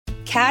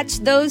Catch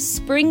those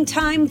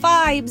springtime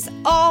vibes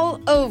all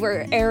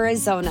over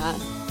Arizona.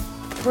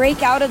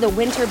 Break out of the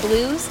winter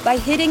blues by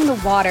hitting the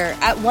water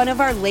at one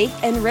of our lake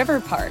and river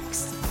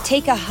parks.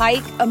 Take a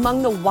hike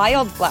among the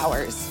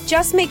wildflowers.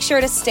 Just make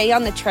sure to stay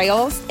on the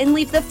trails and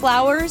leave the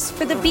flowers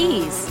for the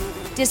bees.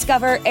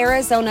 Discover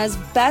Arizona's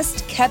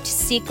best kept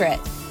secret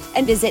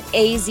and visit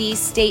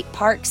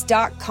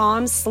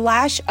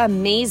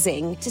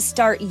azstateparks.com/amazing to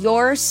start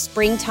your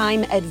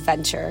springtime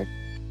adventure.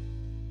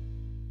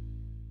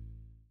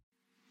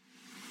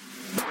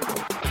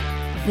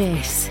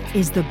 This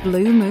is the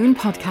Blue Moon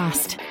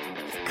Podcast.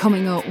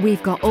 Coming up,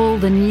 we've got all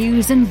the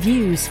news and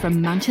views from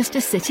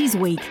Manchester City's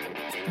week.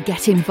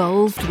 Get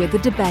involved with the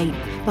debate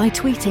by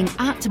tweeting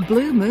at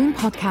Blue Moon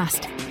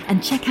Podcast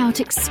and check out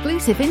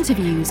exclusive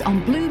interviews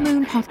on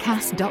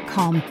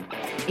bluemoonpodcast.com.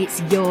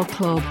 It's your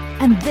club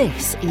and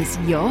this is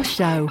your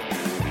show.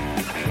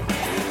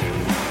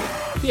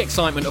 The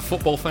excitement of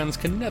football fans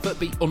can never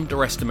be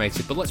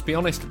underestimated, but let's be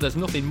honest, there's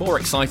nothing more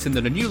exciting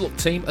than a new look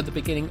team at the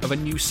beginning of a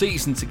new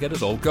season to get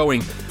us all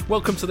going.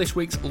 Welcome to this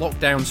week's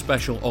lockdown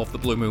special of the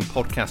Blue Moon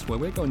Podcast, where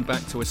we're going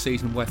back to a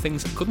season where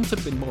things couldn't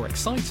have been more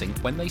exciting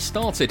when they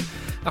started.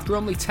 After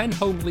only 10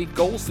 home league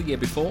goals the year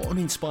before,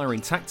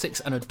 uninspiring tactics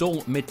and a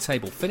dull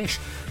mid-table finish,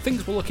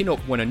 things were looking up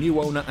when a new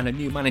owner and a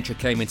new manager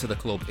came into the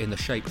club in the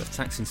shape of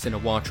Thaksin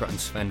Shinawatra and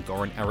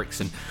Sven-Goran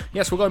Eriksson.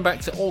 Yes, we're going back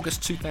to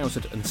August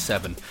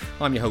 2007.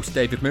 I'm your host,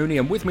 David Mooney,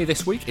 and with me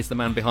this week is the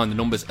man behind the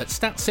numbers at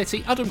Stat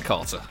City, Adam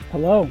Carter.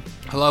 Hello.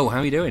 Hello, how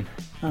are you doing?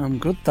 I'm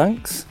good,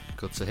 thanks.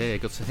 Good to hear,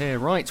 good to hear.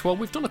 Right, well,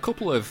 we've done a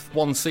couple of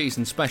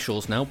one-season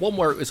specials now. One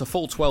where it was a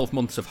full 12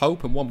 months of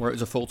hope and one where it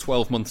was a full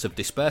 12 months of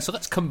despair. So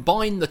let's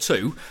combine the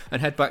two and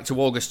head back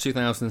to August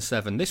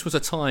 2007. This was a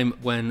time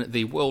when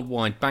the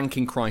worldwide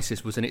banking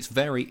crisis was in its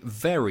very,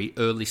 very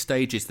early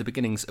stages. The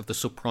beginnings of the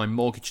subprime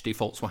mortgage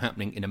defaults were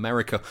happening in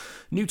America.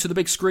 New to the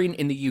big screen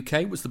in the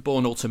UK was The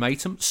Bourne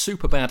Ultimatum,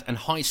 Superbad and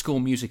High School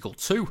Musical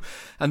 2.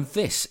 And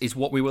this is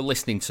what we were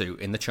listening to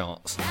in the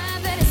charts.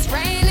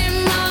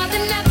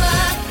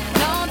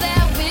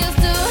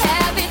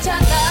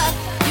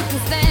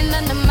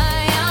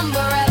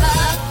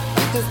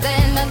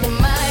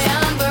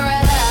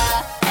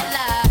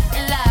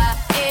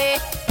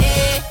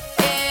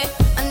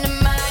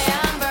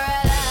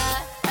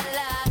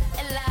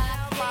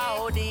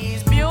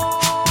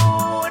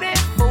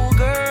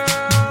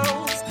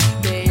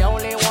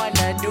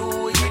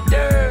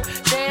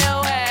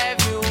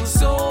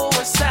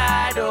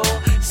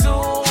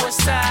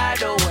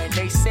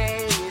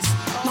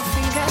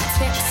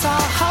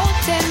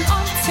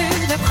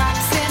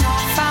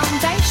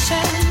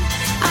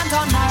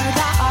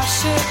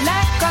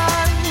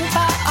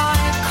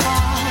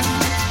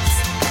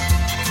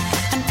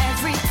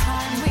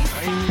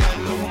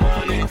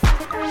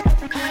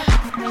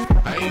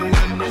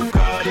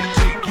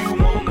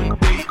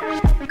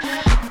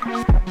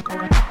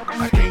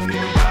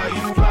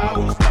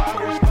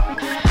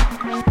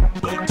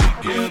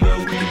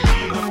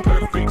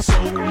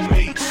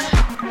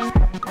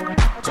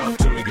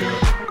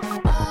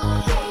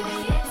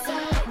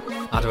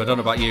 I don't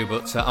know about you,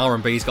 but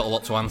R&B's got a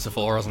lot to answer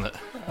for, hasn't it?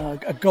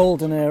 A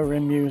golden era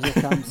in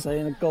music, I'm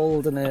saying, a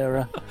golden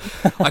era.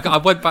 I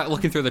went back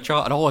looking through the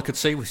chart and all I could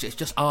see was it's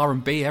just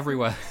R&B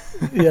everywhere.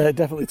 Yeah, it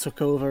definitely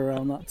took over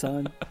around that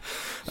time.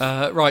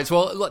 Right,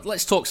 well,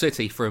 let's talk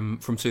City from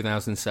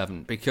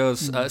 2007,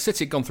 because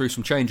City had gone through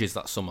some changes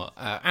that summer.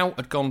 Out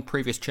had gone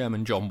previous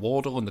chairman John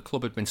Wardle, and the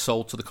club had been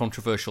sold to the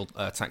controversial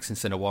Thaksin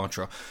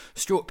Shinawatra.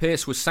 Stuart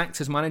Pearce was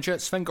sacked as manager.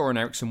 Sven-Goran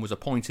Eriksson was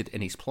appointed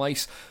in his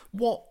place.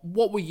 What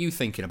were you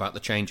thinking about the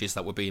changes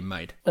that were being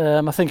made?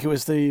 I think it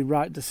was the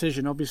right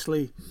decision.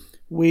 Obviously,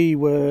 we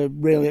were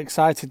really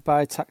excited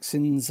by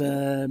Thaksin's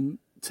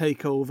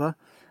takeover.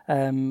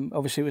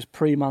 Obviously, it was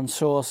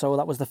pre-Mansour, so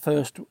that was the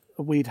first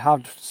we'd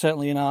had,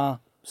 certainly in our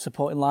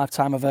supporting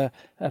lifetime, of a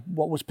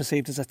what was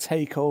perceived as a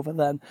takeover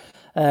then.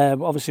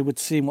 Obviously, we'd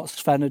seen what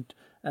Sven had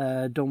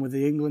done with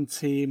the England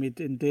team.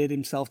 He'd endeared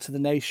himself to the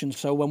nation.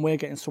 So when we're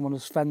getting someone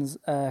of Sven's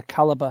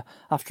calibre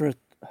after a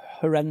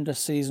horrendous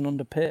season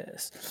under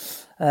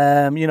Pearce,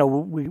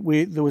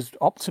 we there was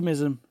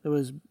optimism. It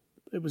was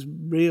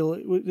real.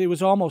 It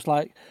was almost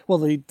like, well,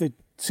 the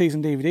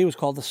season DVD was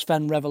called the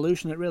Sven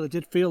Revolution. It really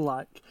did feel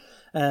like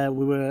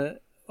we were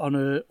on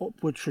an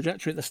upward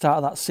trajectory at the start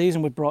of that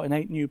season. We brought in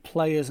 8 new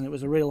players, and it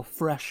was a real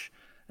fresh,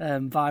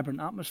 vibrant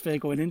atmosphere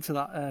going into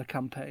that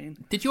campaign.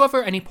 Did you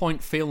ever at any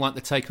point feel like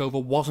the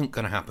takeover wasn't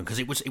going to happen? Because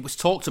it was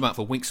talked about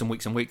for weeks and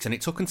weeks and weeks, and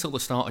it took until the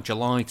start of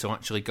July to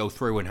actually go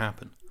through and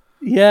happen.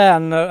 Yeah,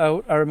 and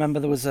I remember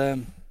there was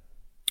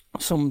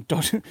some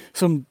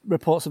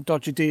reports of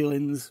dodgy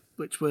dealings,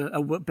 which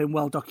have been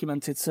well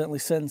documented certainly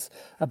since,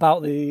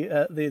 about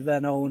the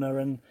then owner,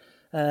 and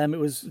it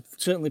was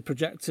certainly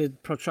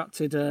protracted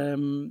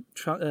takeover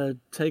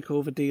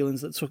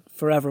dealings that took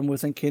forever, and we're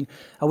thinking,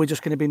 are we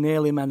just going to be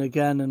nearly men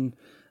again?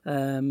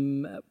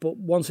 And but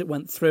once it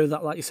went through,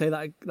 that, like you say,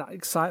 that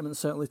excitement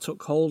certainly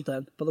took hold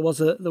then. But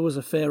there was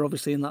a fear,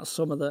 obviously, in that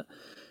summer that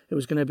it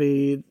was going to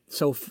be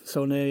so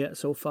near yet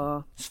so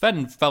far.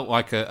 Sven felt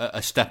like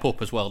a step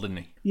up as well, didn't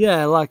he?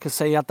 Yeah, like I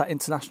say, he had that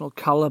international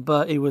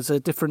calibre. He was a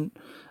different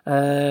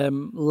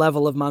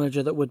level of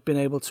manager that we'd been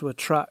able to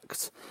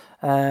attract.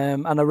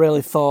 And I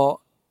really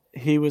thought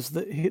he was,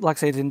 like I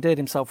said, he endeared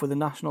himself with the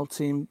national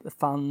team, the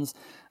fans,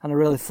 and I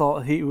really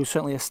thought he was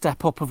certainly a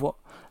step up of what,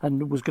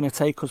 and was going to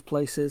take us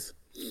places.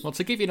 Well,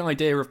 to give you an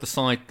idea of the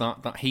side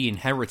that he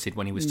inherited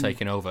when he was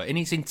taken over, in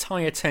his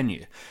entire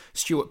tenure,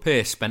 Stuart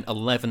Pearce spent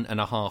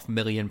 £11.5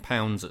 million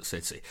at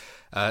City.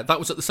 That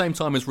was at the same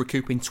time as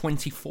recouping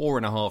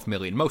 £24.5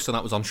 million. Most of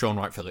that was on Sean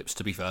Wright-Phillips,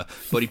 to be fair,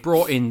 but he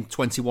brought in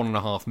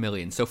 £21.5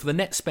 million. So for the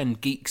net spend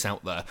geeks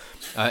out there,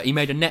 he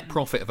made a net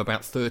profit of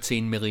about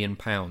 £13 million.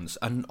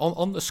 And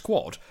on the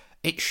squad,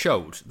 it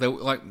showed.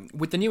 Like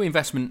with the new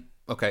investment.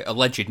 Okay,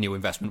 alleged new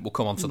investment. We'll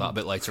come on to that a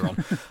bit later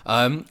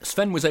on.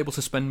 Sven was able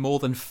to spend more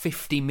than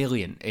 $50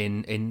 million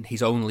in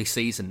his only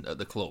season at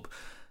the club.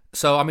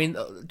 So, I mean,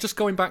 just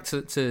going back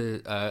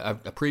to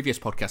a previous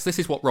podcast, this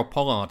is what Rob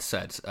Pollard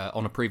said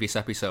on a previous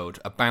episode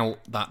about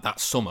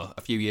that summer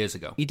a few years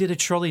ago. He did a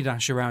trolley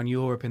dash around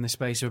Europe in the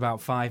space of about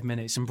 5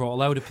 minutes and brought a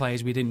load of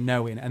players we didn't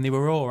know in, and they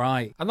were all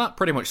right. And that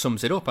pretty much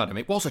sums it up, Adam.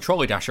 It was a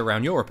trolley dash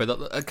around Europe,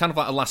 kind of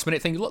like a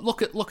last-minute thing.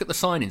 Look at the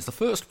signings. The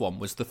first one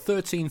was the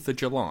 13th of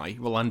July,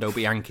 Rolando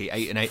Bianchi,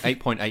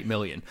 8.8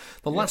 million.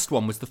 The last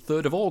one was the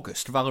 3rd of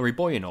August, Valery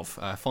Boyanov,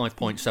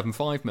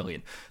 5.75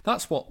 million.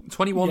 That's what,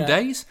 21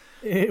 days?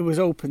 It was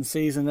open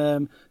season.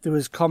 There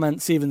was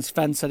comments, even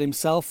Sven said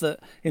himself, that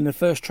in the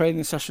first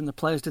training session the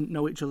players didn't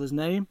know each other's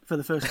name for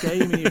the first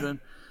game even.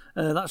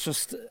 That's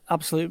just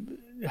absolute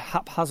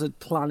haphazard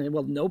planning.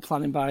 Well, no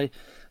planning by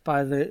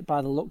the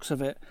looks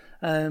of it.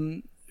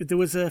 There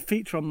was a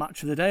feature on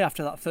Match of the Day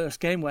after that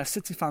first game where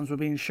City fans were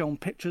being shown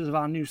pictures of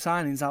our new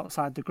signings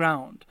outside the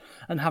ground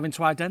and having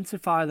to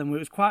identify them. We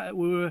were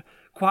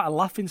quite a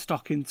laughing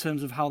stock in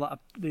terms of how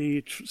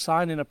the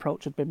signing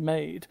approach had been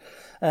made.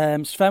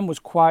 Sven was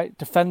quite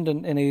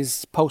defendant in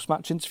his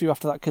post-match interview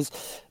after that because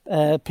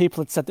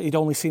people had said that he'd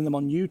only seen them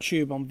on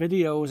YouTube, on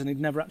videos, and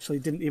he'd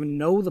didn't even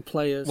know the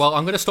players. Well,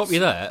 I'm going to stop you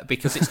there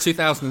because it's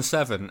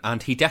 2007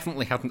 and he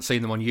definitely hadn't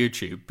seen them on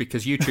YouTube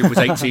because YouTube was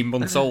 18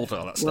 months old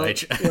at that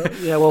stage.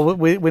 Well,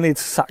 we need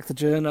to sack the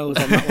journos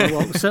on that one.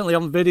 Well, certainly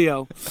on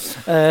video.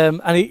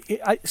 And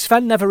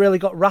Sven never really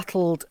got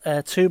rattled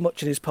too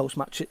much in his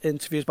post-match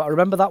interviews, but I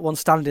remember that one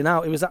standing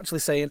out. He was actually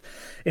saying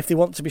if they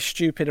want to be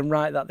stupid and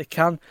write that, they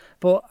can.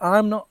 But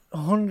I'm not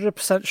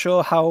 100%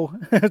 sure how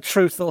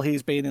truthful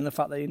he's been in the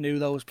fact that he knew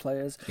those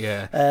players.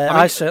 Yeah,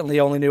 I certainly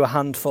only knew a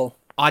handful.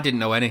 I didn't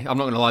know any. I'm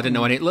not going to lie, I didn't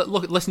know any.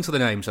 Listen to the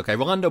names, okay?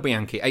 Rolando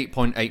Bianchi,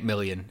 8.8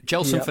 million.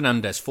 Gelson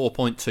Fernandez,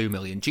 4.2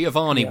 million.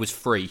 Giovanni was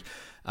free.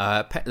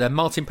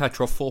 Martin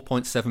Petrov,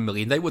 4.7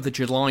 million. They were the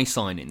July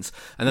signings.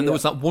 And then there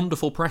was that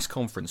wonderful press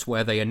conference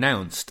where they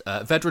announced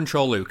Vedran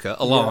Chorluka,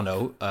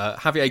 Alano,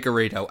 Javier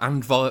Garrido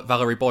and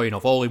Valery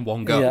Boyanov all in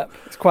one go. Yeah,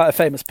 it's quite a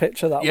famous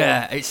picture, that one.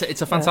 Yeah, it's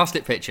a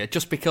fantastic picture,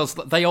 just because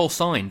they all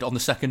signed on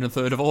the 2nd and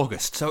 3rd of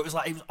August. So it was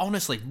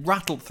honestly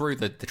rattled through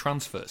the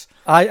transfers.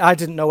 I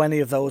didn't know any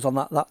of those on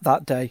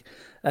that day.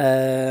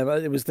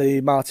 It was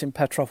the Martin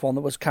Petrov one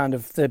that was kind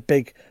of the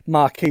big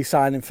marquee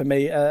signing for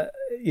me.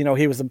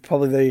 He was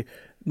probably the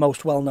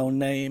most well-known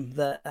name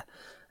there.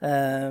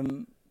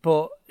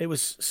 But it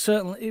was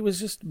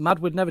just mad.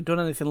 We'd never done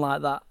anything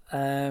like that,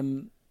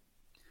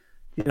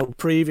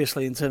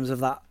 previously in terms of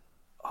that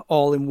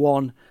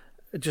all-in-one,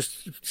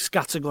 just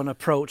scattergun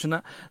approach,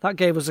 and that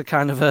gave us a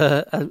kind of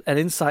an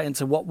insight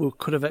into what we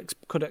could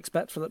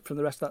expect from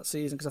the rest of that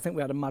season. Because I think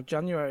we had a mad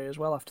January as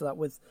well after that.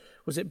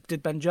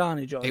 Did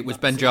Benjani join? It was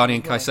Benjani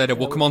and Caicedo.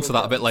 We'll come on to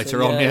that a bit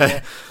later on.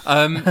 Yeah.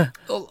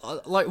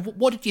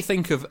 What did you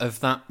think of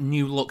that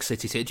new look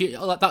City?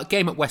 That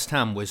game at West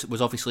Ham was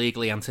obviously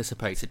eagerly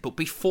anticipated, but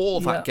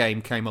before that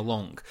game came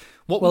along,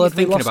 what were you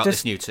thinking about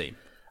this new team?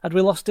 Had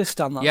we lost Distan that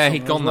summer? Yeah,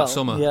 he'd gone that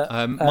summer.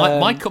 Yeah.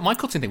 My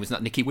cutting thing was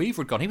that Nicky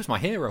Weaver had gone. He was my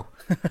hero.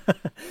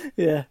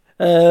 Yeah.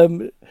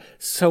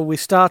 So we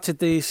started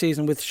the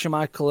season with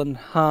Schmeichel and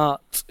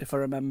Hart, if I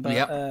remember.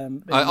 Yeah.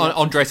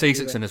 Andres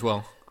Isaacson as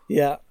well.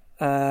 Yeah.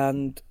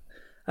 And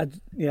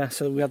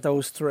so we had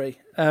those three.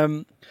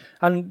 And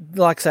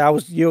like I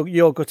say,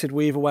 you're gutted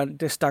Weaver went.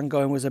 Distan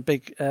going was a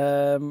big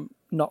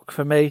knock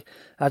for me.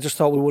 I just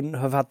thought we wouldn't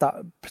have had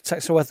that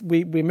protect. So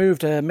we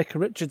moved Micah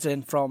Richards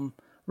in from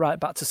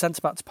right back to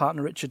centre back to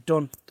partner Richard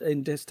Dunn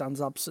in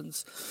Distan's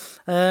absence.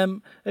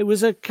 It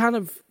was a kind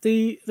of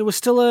there was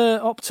still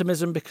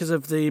optimism because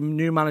of the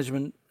new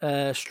management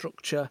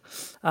structure,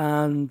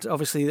 and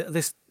obviously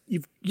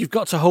you've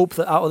got to hope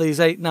that out of these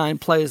 8-9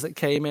 players that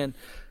came in,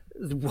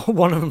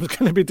 one of them was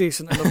going to be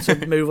decent enough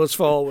to move us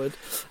forward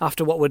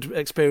after what we'd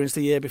experienced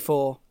the year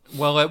before.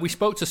 Well, we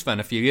spoke to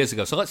Sven a few years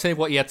ago, so let's hear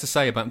what he had to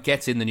say about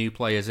getting the new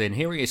players in.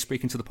 Here he is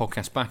speaking to the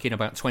podcast back in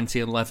about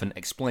 2011,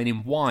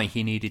 explaining why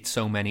he needed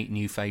so many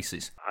new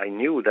faces. I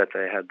knew that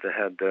I had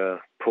had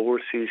a poor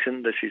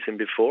season the season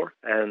before,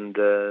 and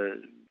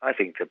I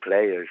think the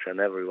players and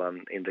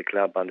everyone in the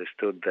club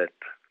understood that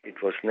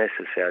it was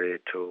necessary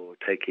to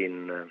take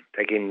in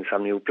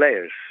some new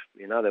players.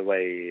 In other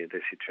way,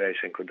 the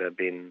situation could have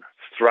been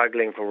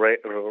struggling for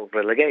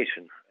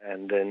relegation,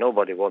 and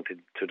nobody wanted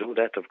to do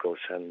that, of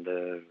course. And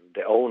the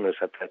owners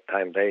at that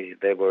time,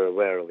 they were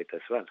aware of it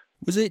as well.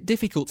 Was it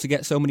difficult to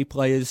get so many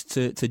players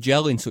to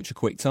gel in such a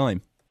quick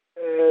time?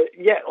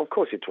 Yeah, of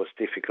course it was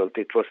difficult.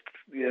 It was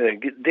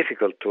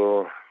difficult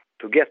to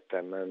get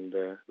them, and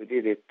we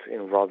did it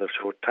in rather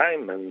short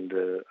time. And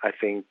I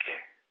think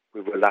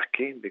we were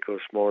lucky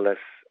because more or less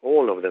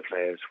all of the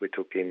players we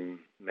took in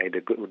made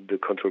a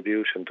good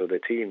contribution to the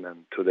team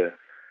and to the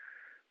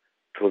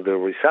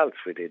results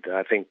we did.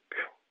 I think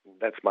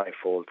that's my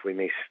fault. We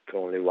missed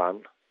only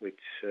one,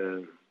 which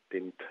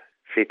didn't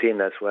fit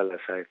in as well as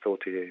I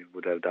thought he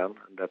would have done.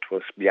 That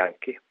was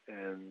Bianchi.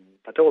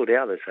 But all the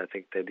others, I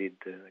think they did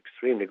an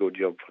extremely good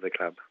job for the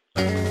club.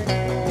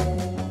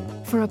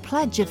 For a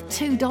pledge of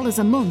 $2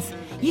 a month,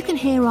 you can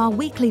hear our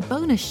weekly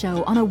bonus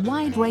show on a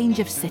wide range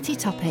of City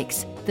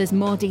topics. There's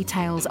more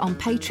details on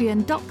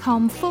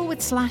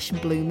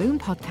patreon.com/Blue Moon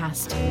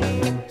Podcast.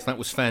 So that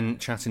was Sven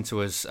chatting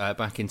to us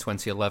back in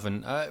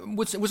 2011.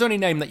 Was there any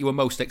name that you were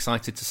most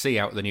excited to see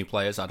out of the new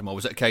players, Adam, or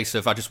was it a case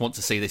of I just want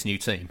to see this new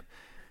team?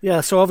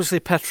 Yeah, so obviously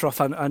Petrov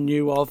I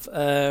knew of,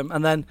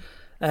 and then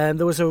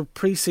there was a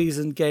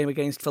pre-season game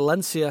against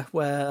Valencia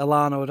where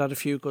Elano had a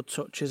few good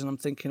touches, and I'm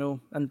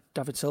thinking, and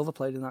David Silva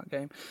played in that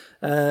game.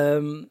 I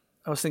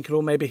was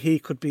thinking, maybe he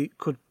could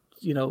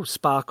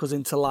spark us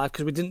into life,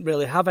 because we didn't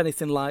really have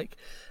anything like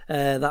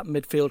that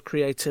midfield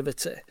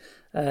creativity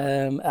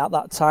at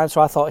that time.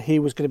 So I thought he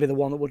was going to be the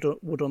one that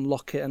would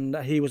unlock it, and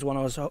he was one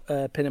I was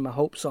pinning my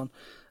hopes on.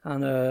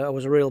 And I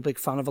was a real big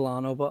fan of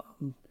Elano, but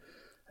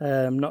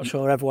I'm not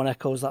sure everyone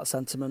echoes that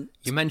sentiment.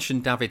 You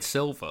mentioned David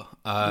Silva.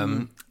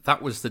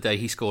 That was the day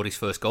he scored his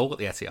first goal at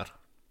the Etihad.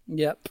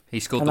 Yep. He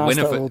scored the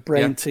winner for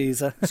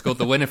teaser. Scored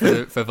the winner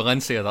for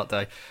Valencia that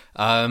day.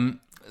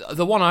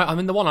 The one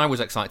I was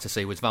excited to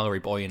see was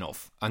Valery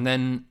Boyanov, and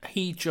then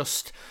he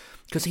just,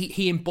 because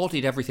he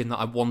embodied everything that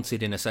I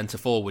wanted in a centre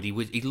forward.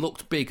 He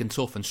looked big and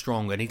tough and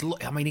strong, and he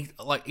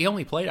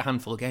only played a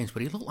handful of games,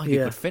 but he looked like he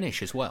could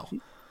finish as well.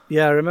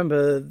 Yeah, I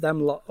remember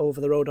them lot over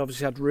the road.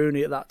 Obviously had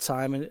Rooney at that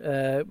time, and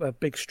a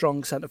big,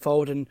 strong centre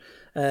forward,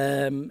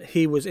 and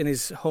he was in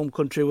his home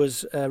country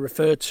was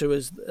referred to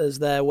as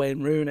their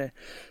Wayne Rooney.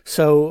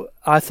 So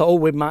I thought,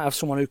 we might have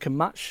someone who can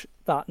match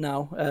that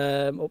now,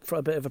 up for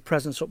a bit of a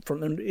presence up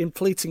front. And in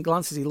fleeting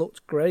glances, he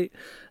looked great.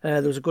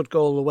 There was a good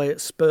goal away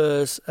at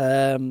Spurs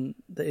that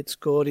he'd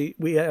scored.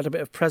 We had a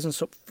bit of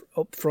presence up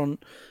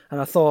front, and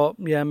I thought,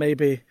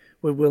 maybe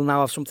we will now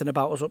have something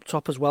about us up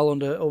top as well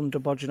under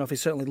Bojanov. He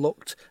certainly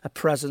looked a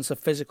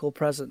physical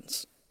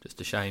presence.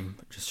 Just a shame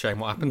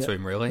what happened to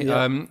him, really.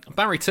 Yeah.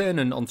 Barry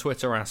Turner on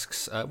Twitter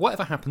asks,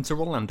 whatever happened to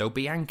Rolando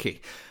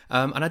Bianchi?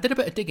 And I did a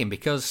bit of digging,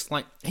 because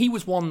he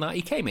was one that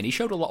he came in. He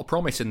showed a lot of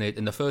promise in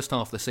the first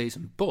half of the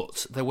season,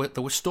 but there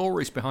were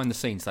stories behind the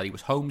scenes that he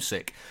was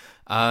homesick,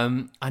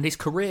 and his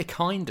career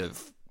kind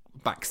of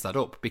backs that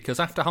up,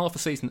 because after half a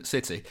season at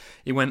City,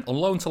 he went on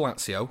loan to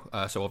Lazio,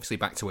 so obviously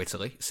back to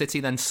Italy. City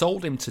then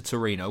sold him to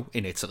Torino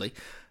in Italy.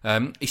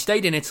 He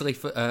stayed in Italy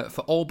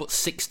for all but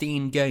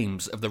 16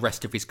 games of the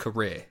rest of his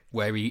career,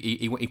 where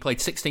he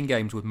played 16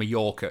 games with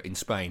Mallorca in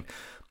Spain.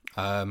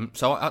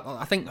 So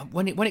I think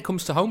when it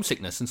comes to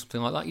homesickness and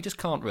something like that, you just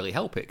can't really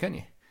help it, can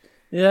you?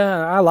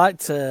 Yeah, I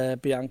liked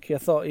Bianchi. I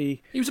thought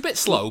he was a bit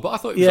slow, but I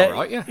thought he was all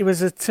right. Yeah, he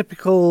was a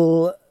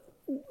typical.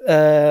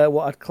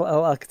 What I'd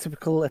call like a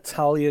typical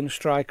Italian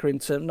striker,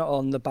 not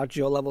on the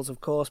Baggio levels, of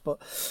course, but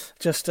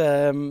just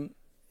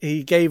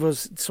he gave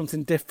us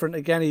something different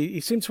again. He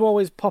seemed to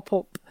always pop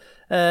up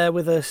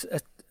with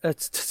a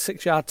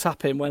 6-yard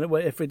tap in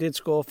if we did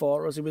score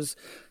for us. He was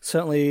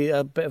certainly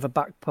a bit of a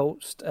back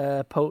post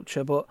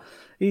poacher, but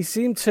he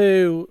seemed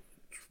to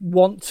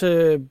want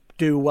to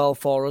do well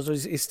for us.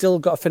 He's still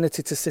got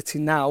affinity to City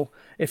now,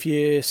 if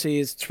you see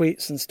his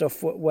tweets and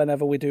stuff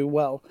whenever we do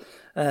well.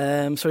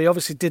 So he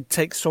obviously did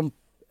take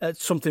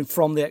something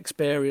from the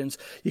experience.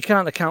 You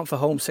can't account for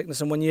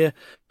homesickness, and when you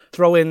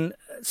throw in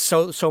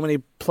so many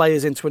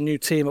players into a new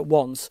team at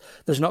once,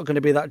 there's not going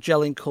to be that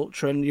gelling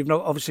culture, and you've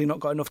obviously not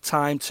got enough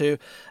time to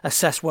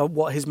assess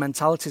what his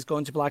mentality is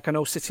going to be like. I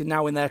know City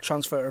now in their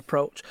transfer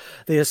approach,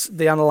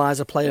 they analyse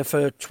a player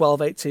for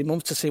 12, 18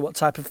 months to see what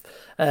type of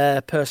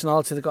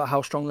personality they've got,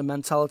 how strong the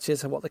mentality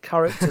is, and what the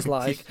character's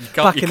like.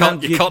 you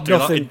can't do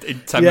that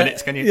in 10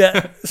 minutes, can you?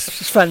 Yeah,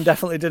 Sven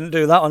definitely didn't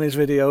do that on his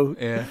video.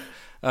 Yeah.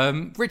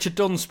 Richard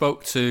Dunn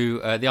spoke to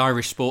the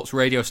Irish sports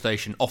radio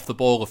station Off the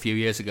Ball a few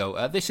years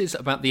ago. This is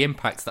about the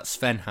impact that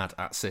Sven had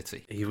at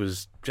City. He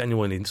was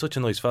genuinely such a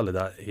nice fella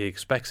that he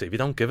expects it. If you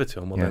don't give it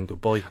to him, well then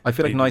goodbye. I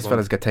feel like nice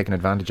fellas get taken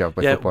advantage of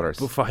by footballers.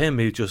 But for him,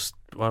 he just,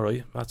 all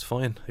right, that's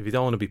fine. If you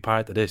don't want to be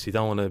part of this, you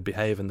don't want to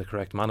behave in the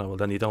correct manner, well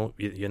then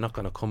you're not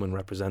going to come and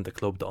represent the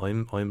club that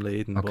I'm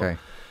leading. Okay.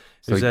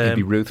 So he'd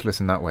be ruthless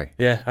in that way.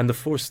 Yeah, and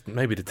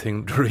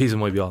the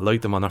reason why we all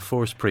liked him on our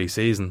first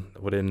pre-season,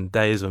 within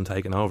days of him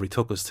taking over, he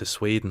took us to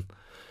Sweden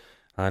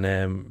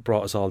and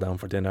brought us all down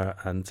for dinner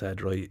and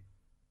said, right,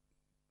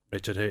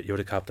 Richard, you're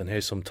the captain.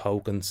 Here's some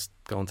tokens.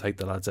 Go and take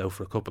the lads out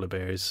for a couple of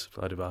beers.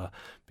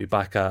 Be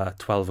back at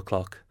 12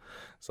 o'clock.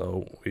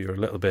 So we were a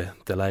little bit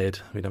delayed.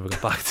 We never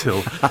got back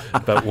till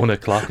about 1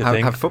 o'clock, I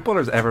think. Have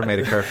footballers ever made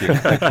a curfew?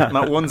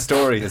 Not one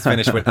story is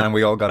finished with and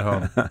we all got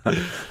home.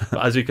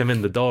 But as we came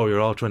in the door, we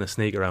were all trying to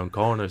sneak around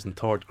corners, and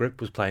Third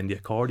Grip was playing the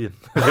accordion.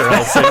 We were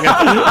all singing.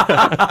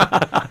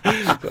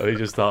 So we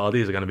just thought,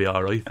 these are going to be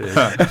all right.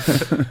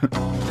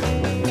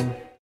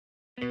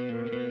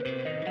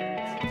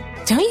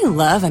 Don't you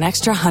love an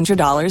extra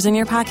 $100 in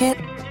your pocket?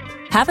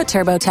 Have a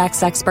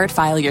TurboTax expert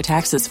file your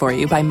taxes for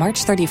you by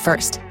March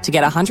 31st to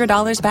get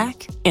 $100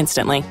 back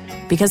instantly.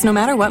 Because no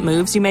matter what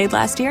moves you made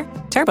last year,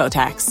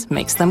 TurboTax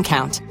makes them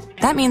count.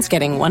 That means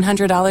getting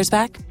 $100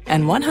 back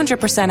and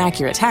 100%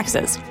 accurate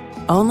taxes,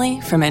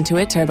 only from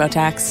Intuit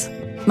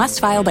TurboTax. Must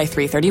file by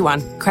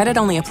 3/31. Credit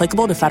only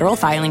applicable to federal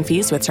filing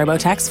fees with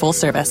TurboTax full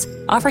service.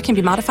 Offer can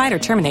be modified or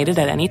terminated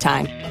at any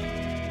time.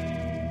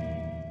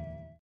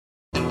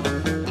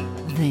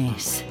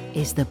 This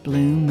is the Blue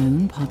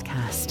Moon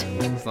Podcast.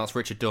 So that's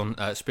Richard Dunn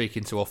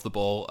speaking to Off the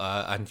Ball,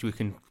 and we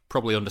can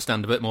probably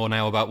understand a bit more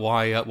now about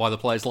why the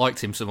players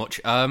liked him so much.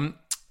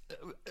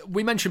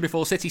 We mentioned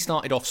before, City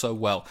started off so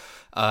well.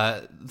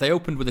 They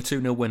opened with a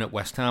 2-0 win at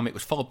West Ham. It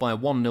was followed by a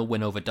 1-0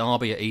 win over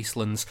Derby at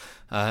Eastlands.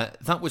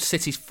 That was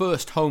City's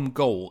first home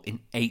goal in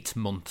 8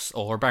 months,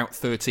 or about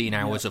 13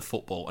 hours of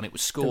football, and it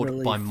was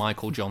scored by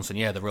Michael Johnson.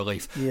 Yeah, the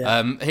relief.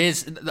 Yeah.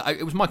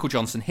 It was Michael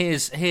Johnson.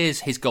 Here's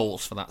his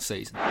goals for that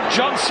season.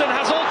 Johnson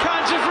has all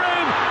kinds of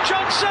room.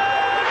 Johnson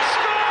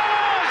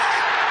scores!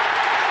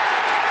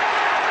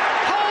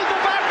 Hold the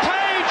back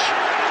page.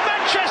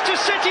 Manchester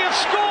City have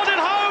scored at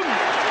home.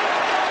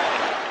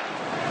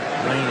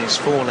 Rain is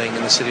falling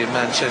in the city of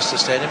Manchester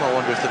Stadium. I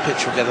wonder if the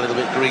pitch will get a little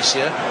bit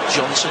greasier.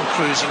 Johnson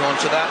cruising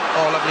onto that.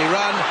 Oh, lovely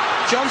run.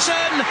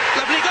 Johnson,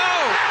 lovely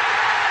goal.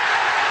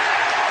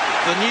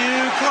 The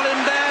new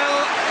Colin Bell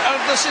of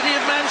the city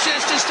of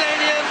Manchester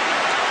Stadium.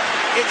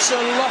 It's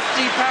a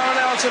lofty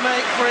parallel to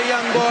make for a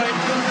young boy,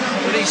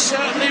 but he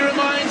certainly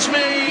reminds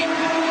me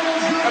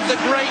of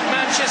the great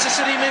Manchester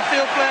City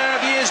midfield player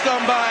of years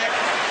gone by.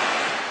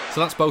 So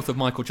that's both of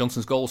Michael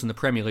Johnson's goals in the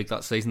Premier League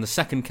that season. The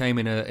second came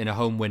in a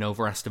home win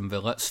over Aston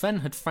Villa. Sven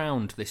had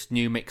found this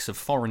new mix of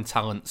foreign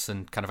talents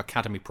and kind of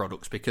academy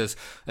products because,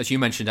 as you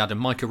mentioned, Adam,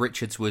 Micah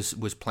Richards was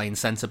playing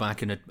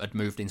centre-back and had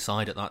moved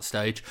inside at that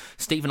stage.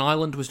 Stephen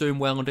Ireland was doing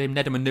well under him.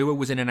 Nedum Onuoha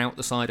was in and out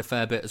the side a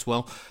fair bit as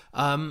well.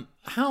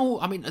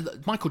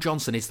 Michael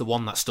Johnson is the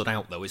one that stood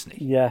out, though, isn't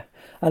he? Yeah,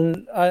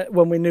 and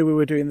when we knew we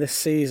were doing this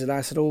season,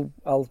 I said,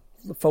 I'll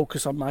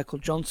focus on Michael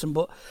Johnson,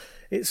 but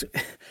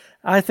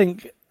I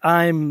think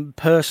I'm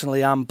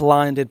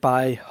blinded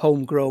by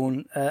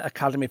homegrown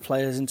academy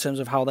players in terms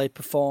of how they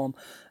perform.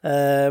 We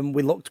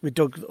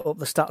dug up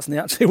the stats and they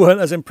actually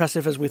weren't as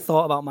impressive as we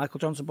thought about Michael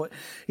Johnson, but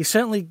he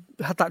certainly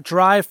had that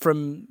drive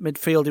from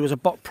midfield. He was a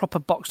proper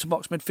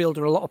box-to-box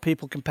midfielder. A lot of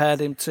people compared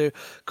him to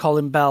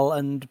Colin Bell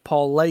and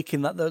Paul Lake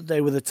in that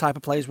they were the type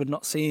of players we'd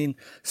not seen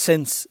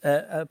since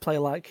a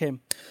player like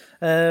him.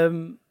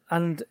 And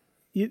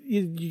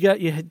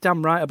you're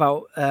damn right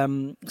about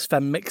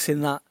Sven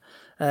mixing that.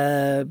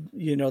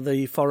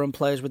 The foreign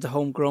players with the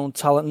homegrown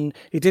talent, and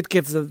he did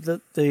give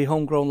the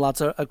homegrown lads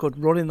a good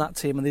run in that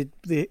team, and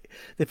they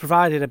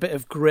provided a bit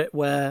of grit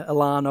where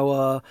Elano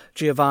or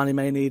Giovanni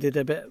may needed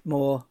a bit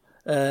more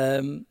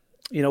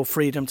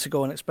freedom to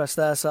go and express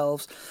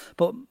themselves.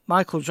 But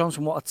Michael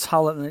Johnson, what a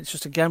talent, and it's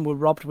just, again, we're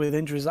robbed with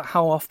injuries. That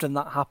how often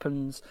that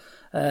happens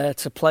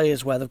to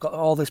players where they've got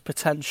all this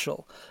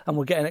potential and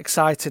we're getting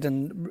excited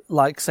and,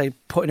 like, say,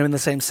 putting them in the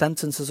same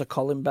sentence as a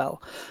Colin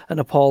Bell and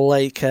a Paul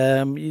Lake.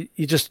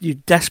 You're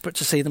desperate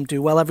to see them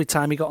do well every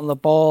time he got on the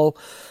ball.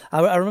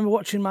 I remember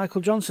watching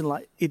Michael Johnson,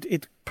 like,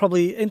 he'd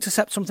probably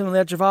intercept something on the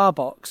edge of our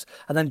box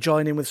and then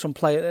join in with some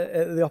play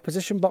at the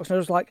opposition box. And I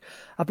was like,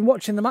 I've been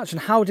watching the match, and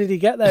how did he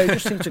get there? He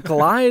just seemed to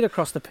glide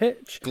across the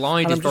pitch.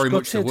 Glide is very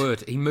much the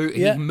word. He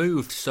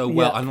moved so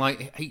well, and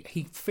like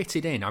he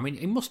fitted in. I mean,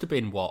 he must have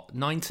been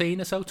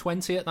 19 or so,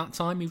 20 at that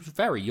time. He was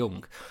very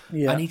young,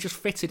 and he just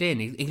fitted in.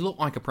 He looked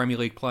like a Premier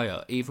League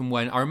player. Even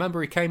when I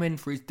remember he came in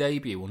for his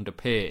debut under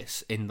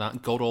Pearce in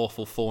that god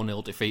awful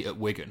 4-0 defeat at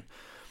Wigan,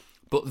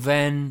 but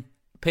then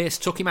Pearce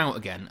took him out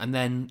again, and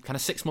then kind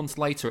of 6 months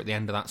later at the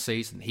end of that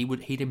season,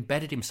 he'd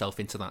embedded himself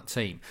into that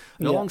team.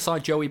 And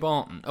alongside Joey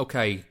Barton,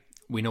 okay,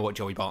 we know what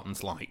Joey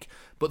Barton's like,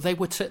 but they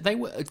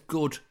were a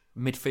good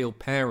midfield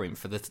pairing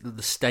for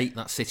the state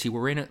that City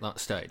were in at that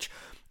stage.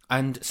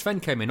 And Sven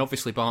came in.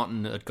 Obviously,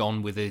 Barton had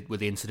gone with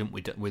the incident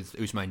with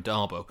Ousmane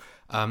Darboe.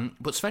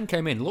 But Sven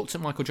came in, looked at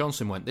Michael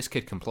Johnson, went, "This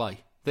kid can play.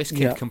 This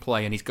kid can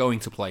play, and he's going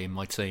to play in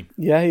my team."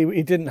 Yeah,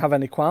 he didn't have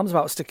any qualms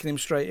about sticking him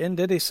straight in,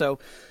 did he? So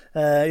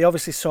he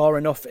obviously saw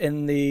enough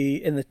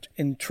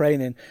in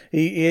training.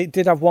 He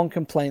did have one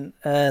complaint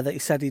that he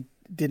said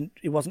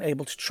he wasn't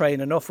able to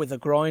train enough with a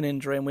groin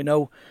injury, and we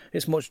know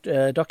it's much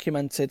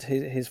documented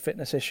his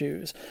fitness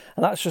issues.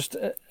 And that's just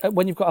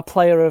when you've got a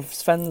player of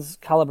Sven's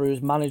calibre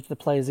who's managed the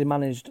players he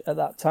managed at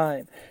that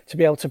time, to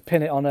be able to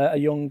pin it on a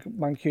young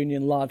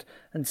Mancunian lad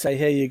and say,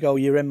 here you go,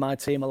 you're in my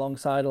team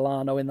alongside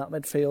Alano in that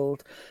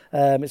midfield.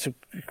 It's a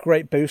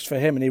great boost for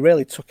him, and he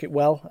really took it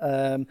well.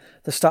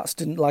 The stats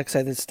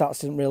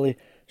didn't really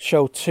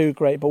show too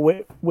great, but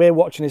we're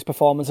watching his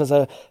performance as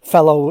a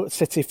fellow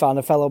City fan,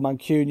 a fellow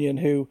Mancunian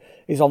who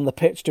is on the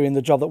pitch doing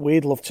the job that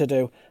we'd love to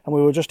do, and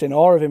we were just in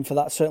awe of him for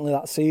that. Certainly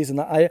that season.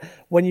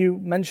 When you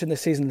mention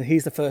this season,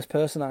 he's the first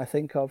person I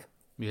think of.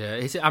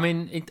 Yeah,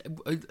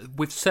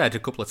 we've said a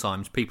couple of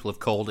times people have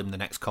called him the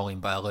next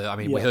Colin Bell.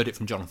 We heard it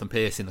from Jonathan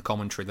Pearce in the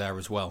commentary there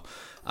as well.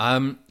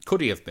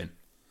 Could he have been?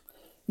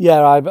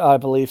 Yeah, I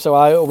believe so.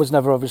 I was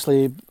never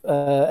obviously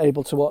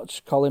able to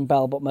watch Colin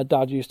Bell, but my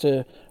dad used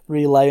to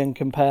relay and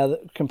compare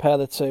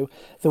the two.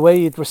 The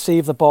way he'd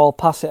receive the ball,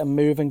 pass it and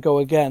move and go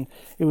again,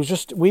 it was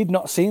just, we'd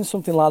not seen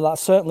something like that,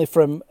 certainly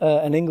from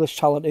an English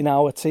talent in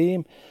our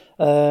team.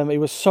 It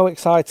was so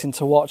exciting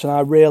to watch,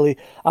 and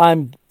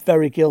I'm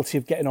very guilty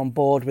of getting on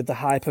board with the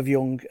hype of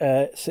young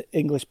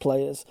English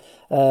players.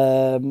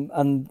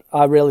 And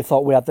I really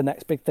thought we had the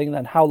next big thing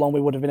then. How long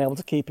we would have been able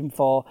to keep him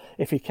for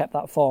if he kept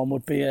that form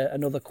would be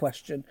another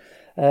question.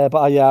 But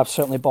I've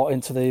certainly bought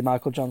into the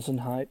Michael Johnson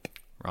hype.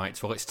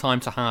 Right, well, it's time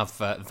to have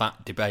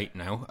that debate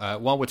now.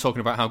 While we're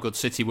talking about how good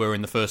City were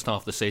in the first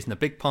half of the season, a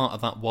big part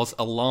of that was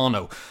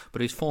Alano,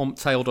 but his form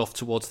tailed off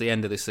towards the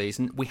end of the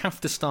season. We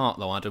have to start,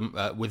 though, Adam,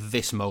 with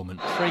this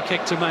moment. Free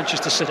kick to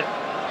Manchester City.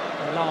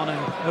 Alano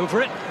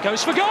over it,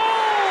 goes for goal,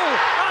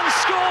 and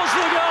scores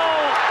the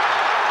goal!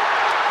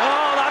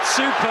 Oh, that's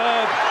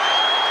superb.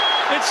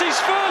 It's his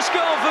first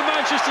goal for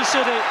Manchester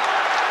City.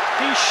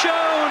 He's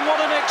shown what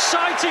an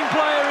exciting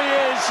player he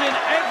is in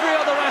every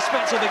other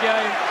aspect of the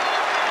game.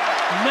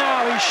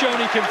 Now he's shown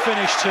he can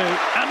finish too,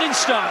 and in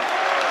style.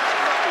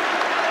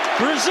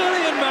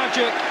 Brazilian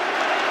magic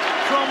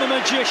from the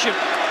magician.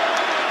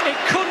 It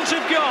couldn't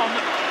have gone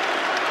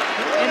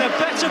in a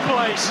better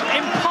place.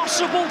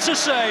 Impossible to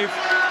save.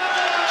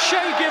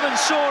 Shay Given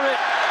saw it,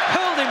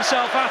 hurled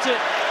himself at it,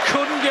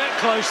 couldn't get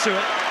close to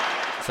it.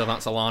 So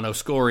that's Alano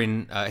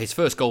scoring his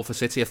first goal for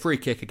City, a free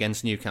kick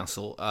against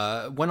Newcastle.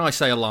 When I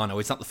say Alano,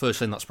 is that the first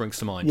thing that springs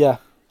to mind? Yeah,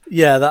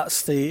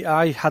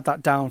 I had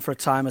that down for a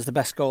time as the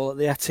best goal at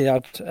the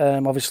Etihad.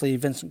 Obviously,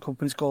 Vincent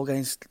Kompany's goal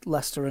against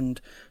Leicester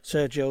and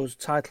Sergio's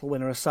title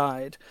winner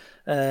aside,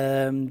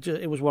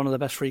 it was one of the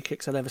best free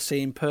kicks I'd ever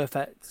seen.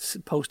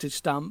 Perfect postage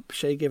stamp,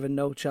 Shay Given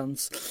no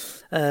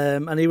chance.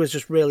 And he was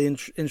just really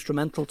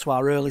instrumental to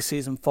our early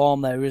season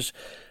form there. He was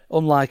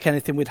unlike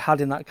anything we'd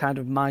had in that kind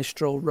of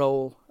maestro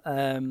role.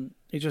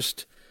 He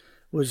just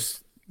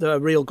was a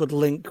real good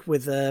link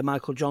with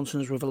Michael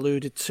Johnson, as we've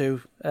alluded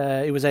to.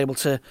 He was able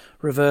to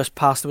reverse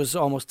pass. There was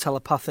almost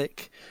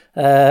telepathic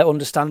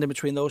understanding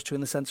between those two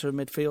in the centre of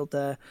midfield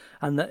there.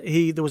 And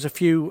there was a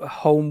few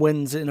home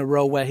wins in a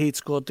row where he'd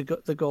scored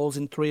the goals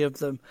in 3 of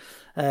them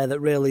that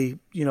really,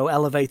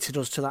 elevated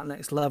us to that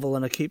next level.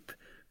 And I keep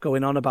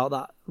going on about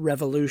that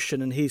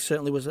revolution, and he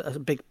certainly was a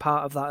big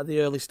part of that at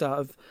the early start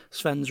of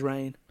Sven's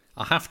reign.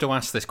 I have to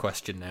ask this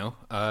question now.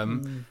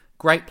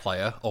 Great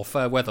player or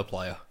fair weather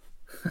player?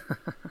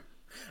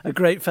 A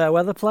great fair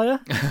weather player.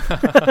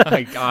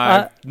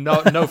 No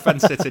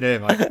offence sitting here,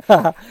 mate.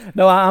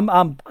 No,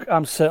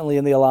 I'm certainly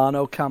in the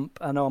Alano camp.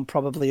 I know I'm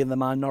probably in the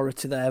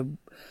minority there.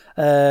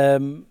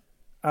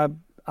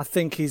 I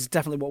think he's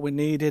definitely what we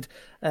needed.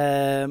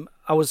 I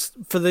was,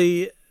 for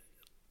the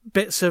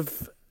bits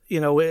of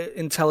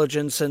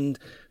intelligence and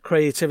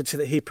creativity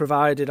that he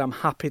provided, I'm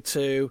happy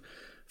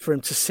for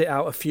him to sit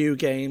out a few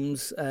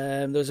games.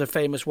 There's a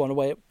famous one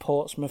away at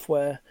Portsmouth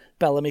where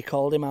Bellamy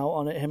called him out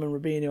on it, him and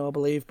Rubinho, I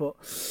believe. But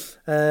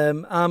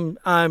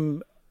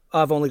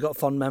I've only got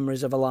fond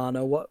memories of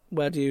Alano.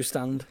 Where do you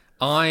stand?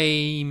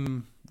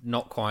 I'm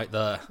not quite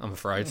there, I'm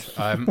afraid.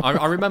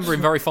 I remember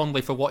him very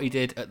fondly for what he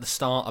did at the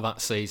start of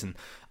that season,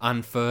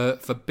 and for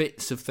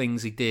bits of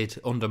things he did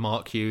under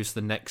Mark Hughes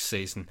the next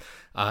season.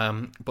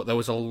 But there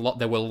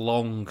were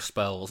long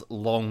spells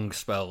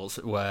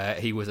where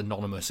he was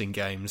anonymous in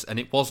games, and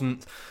it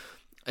wasn't.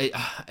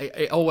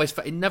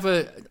 It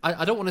never.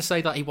 I don't want to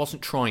say that he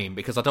wasn't trying,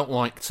 because I don't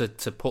like to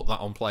put that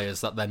on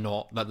players that they're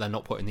not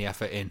putting the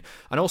effort in.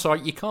 And also,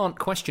 you can't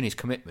question his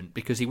commitment,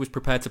 because he was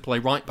prepared to play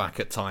right back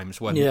at times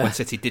when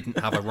City didn't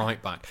have a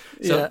right back.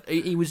 So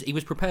he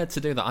was prepared to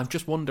do that. I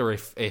just wonder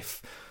if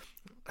it's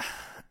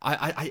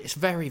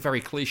very, very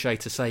cliche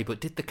to say,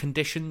 but did the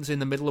conditions in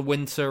the middle of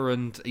winter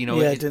and through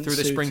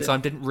the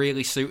springtime didn't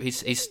really suit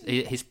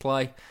his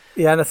play?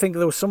 Yeah, and I think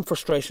there was some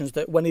frustrations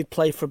that when he'd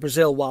play for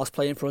Brazil whilst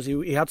playing for us,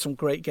 he had some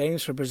great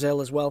games for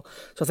Brazil as well.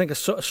 So I think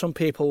some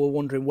people were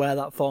wondering where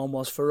that form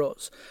was for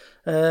us.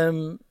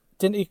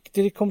 Did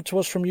he come to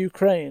us from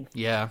Ukraine?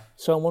 Yeah.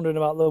 So I'm wondering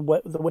about the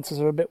winters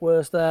are a bit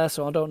worse there.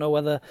 So I don't know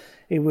whether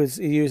he was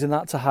using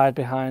that to hide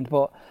behind.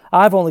 But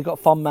I've only got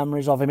fond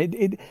memories of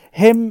him.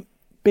 Him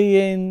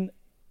being,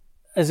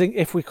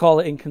 if we call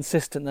it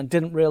inconsistent, and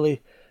didn't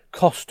really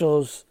cost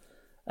us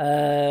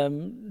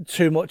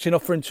too much,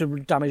 enough for him to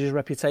damage his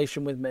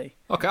reputation with me.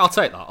 Okay, I'll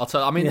take that.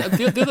 I mean,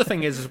 the other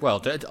thing is as well,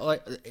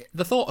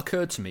 the thought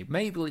occurred to me,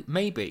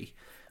 maybe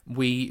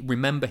we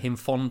remember him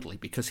fondly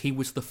because he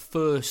was the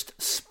first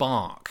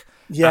spark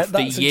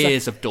after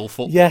years of dull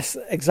football. Yes,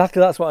 exactly.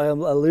 That's what I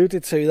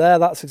alluded to there.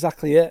 That's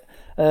exactly it.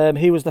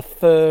 He was the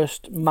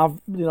first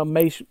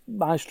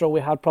maestro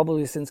we had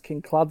probably since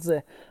King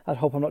Clancy. I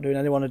hope I'm not doing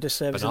anyone a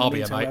disservice.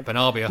 Bernabia, mate.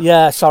 Bernabia.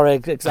 Yeah, sorry,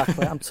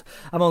 exactly.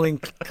 I'm only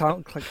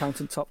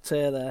counting top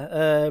tier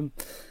there.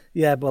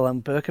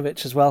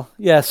 Berkovic as well.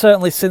 Yeah,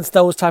 certainly since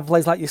those type of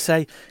plays, like you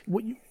say,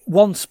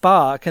 one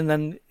spark and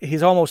then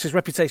his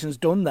reputation's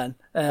done. Then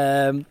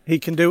he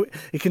can do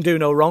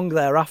no wrong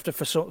thereafter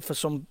for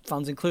some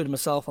fans, including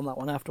myself on that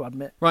one, I have to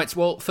admit. Right.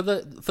 Well, for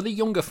the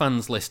younger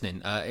fans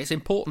listening, it's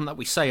important that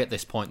we say at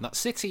this point that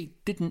City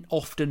didn't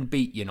often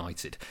beat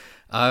United.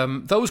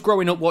 Those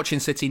growing up watching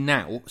City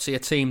now see a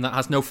team that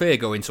has no fear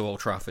going to Old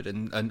Trafford,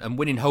 and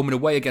winning home and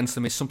away against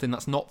them is something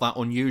that's not that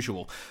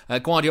unusual.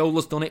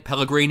 Guardiola's done it,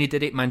 Pellegrini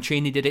did it,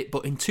 Mancini did it,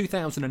 but in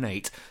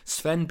 2008,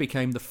 Sven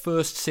became the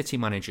first City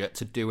manager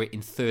to do it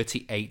in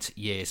 38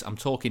 years. I'm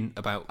talking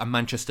about a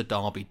Manchester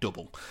Derby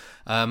double.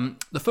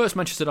 The first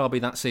Manchester Derby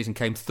that season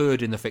came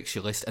third in the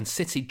fixture list, and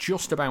City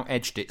just about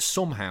edged it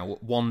somehow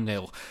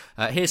 1-0.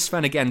 Here's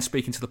Sven again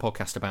speaking to the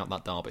podcast about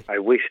that derby. I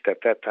wished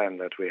at that time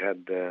that we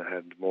had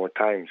more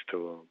times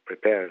to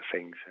prepare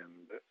things, and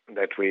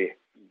that we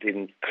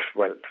didn't.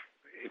 Well,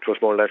 it was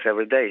more or less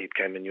every day it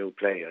came a new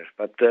player.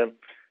 But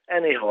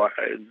anyhow,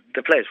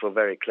 the players were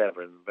very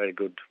clever and very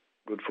good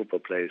football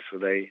players. So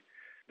we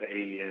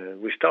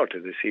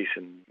started the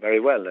season very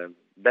well, and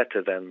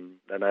better than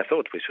I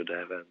thought we should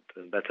have,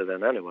 and better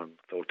than anyone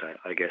thought,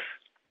 I guess.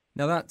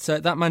 Now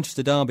that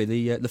Manchester derby,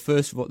 the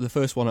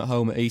first one at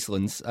home at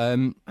Eastlands,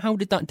 how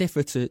did that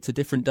differ to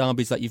different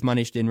derbies that you've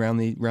managed in around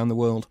the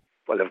world?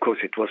 Well, of course,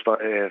 it was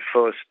my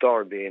first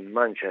derby in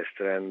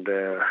Manchester, and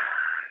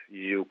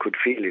you could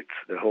feel it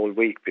the whole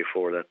week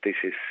before that this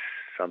is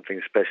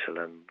something special.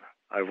 And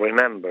I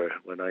remember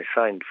when I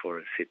signed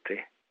for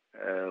City,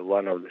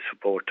 one of the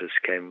supporters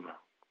came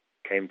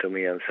to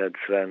me and said,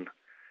 "Sven,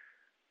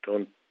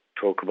 don't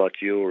talk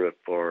about Europe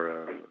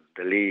or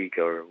the league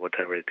or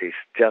whatever it is.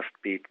 Just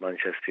beat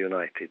Manchester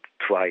United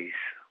twice,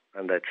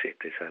 and that's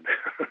it," he said.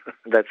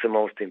 That's the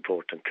most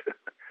important.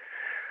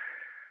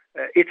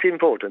 It's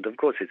important, of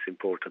course it's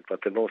important,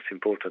 but the most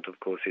important,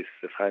 of course, is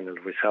the final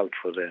result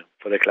for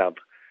the club.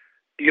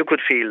 You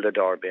could feel the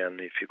derby, and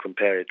if you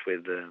compare it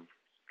with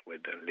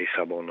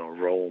Lisbon or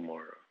Rome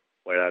or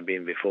where I've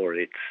been before,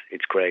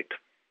 it's great.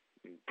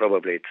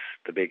 Probably it's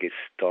the biggest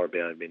derby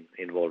I've been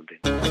involved in.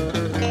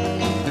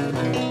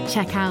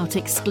 Check out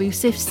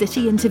exclusive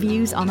City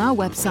interviews on our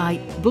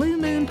website,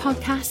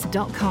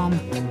 bluemoonpodcast.com.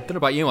 Don't know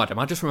about you, Adam.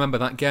 I just remember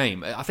that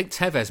game. I think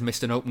Tevez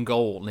missed an open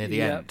goal near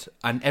the end,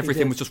 and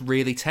everything was just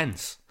really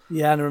tense.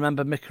 Yeah, and I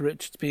remember Micah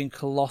Richards being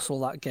colossal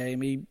that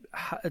game. Him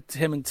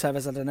and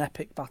Tevez had an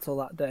epic battle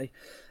that day.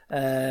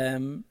 I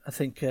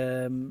think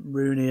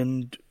Rooney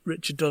and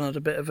Richard Dunn had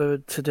a bit of a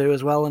to-do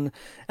as well, and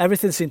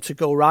everything seemed to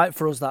go right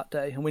for us that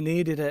day, and we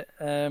needed it.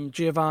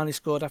 Giovanni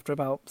scored after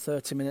about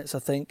 30 minutes, I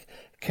think.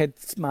 Kidd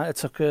might have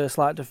took a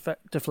slight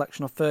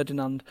deflection off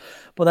Ferdinand,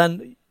 but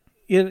then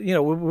we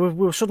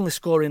were suddenly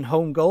scoring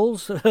home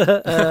goals,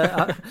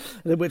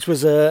 which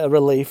was a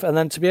relief, and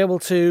then to be able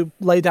to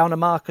lay down a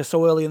marker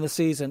so early in the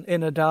season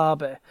in a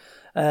derby.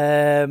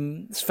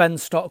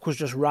 Sven's stock was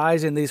just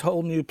rising. These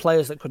whole new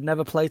players that could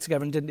never play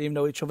together and didn't even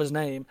know each other's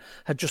name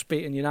had just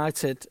beaten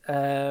United.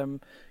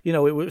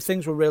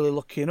 Things were really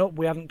looking up.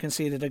 We hadn't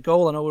conceded a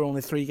goal. I know we're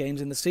only 3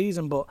 games in the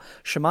season, but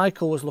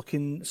Schmeichel was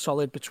looking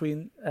solid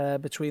between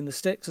the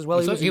sticks as well.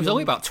 He was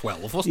only about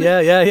 12, wasn't he?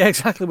 Yeah,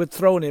 exactly. We'd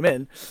thrown him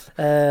in.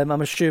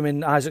 I'm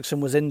assuming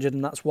Isaacson was injured,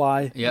 and that's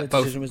why the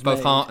decision was made.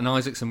 Both Hart and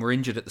Isaacson were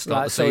injured at the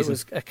start of the season.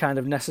 So it was a kind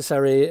of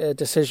necessary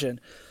decision.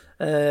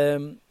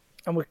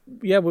 And we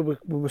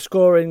were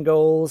scoring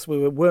goals.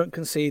 We weren't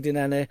conceding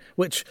any,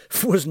 which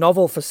was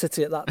novel for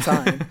City at that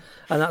time,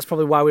 and that's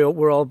probably why we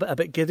were all a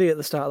bit giddy at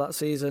the start of that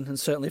season, and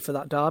certainly for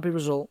that derby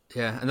result.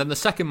 Yeah, and then the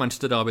second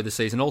Manchester derby of the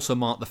season also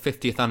marked the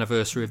 50th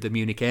anniversary of the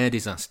Munich air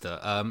disaster.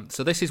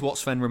 So this is what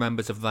Sven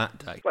remembers of that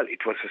day. Well,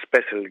 it was a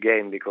special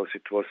game because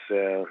it was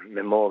a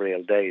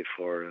memorial day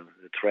for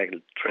the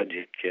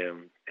tragic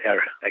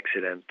air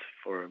accident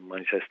for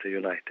Manchester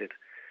United.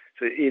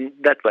 So in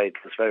that way,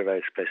 it was very,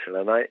 very special,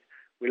 and I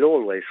will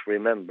always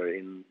remember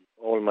in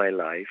all my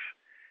life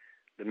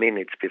the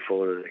minutes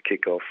before the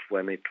kickoff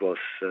when it was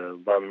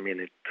 1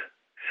 minute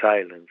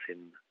silence.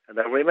 And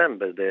I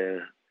remember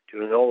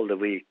during all the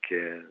week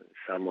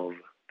some of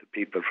the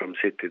people from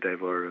City, they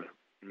were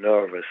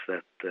nervous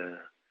that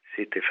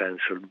City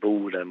fans should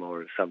boo them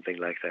or something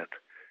like that.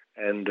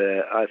 And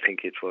I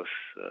think it was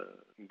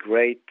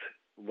great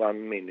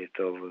 1 minute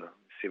of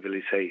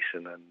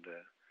civilization and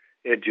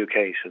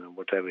education, or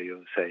whatever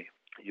you say.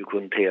 You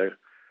couldn't hear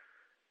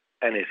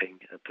anything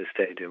at the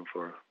stadium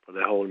for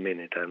the whole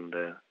minute, and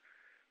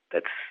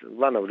that's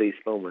one of these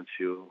moments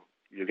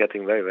you're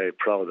getting very, very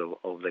proud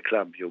of the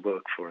club you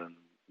work for and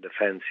the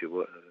fans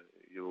you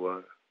you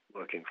were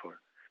working for.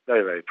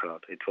 Very, very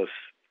proud. It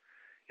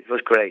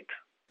was great.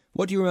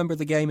 What do you remember of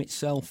the game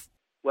itself?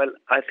 Well,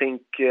 I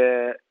think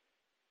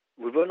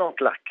we were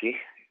not lucky.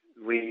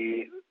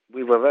 We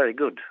were very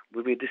good.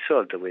 We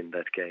deserved to win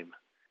that game.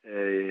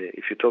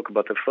 If you talk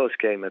about the first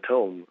game at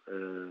home,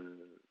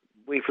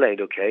 we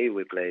played okay.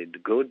 We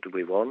played good.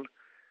 We won.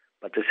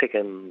 But the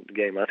second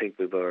game, I think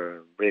we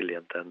were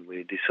brilliant, and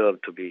we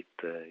deserved to beat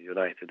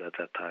United at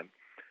that time.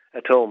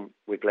 At home,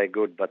 we played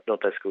good, but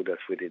not as good as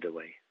we did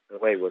away.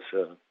 Away was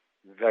a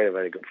very,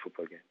 very good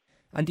football game.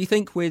 And do you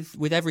think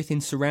with everything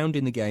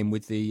surrounding the game,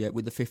 with the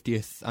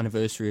 50th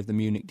anniversary of the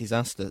Munich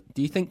disaster,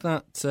 do you think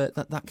that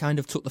that kind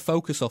of took the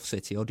focus off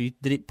City, or did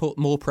it put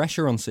more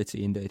pressure on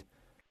City indeed?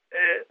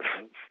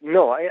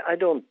 No, I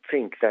don't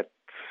think that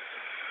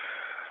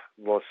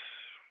was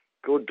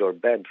good or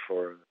bad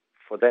for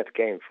that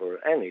game for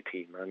any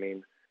team. I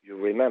mean, you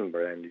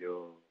remember and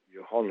you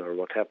honor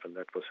what happened.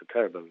 That was a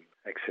terrible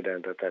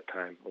accident at that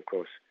time, of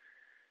course.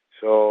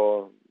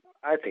 So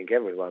I think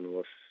everyone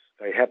was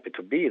very happy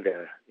to be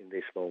there in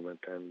this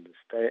moment and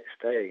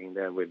staying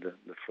there with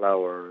the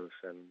flowers,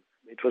 and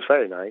it was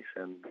very nice.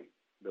 And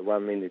the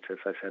 1 minute, as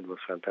I said, was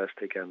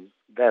fantastic. And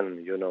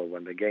then,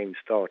 when the game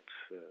starts,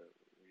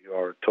 you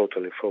are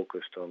totally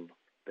focused on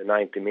the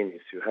 90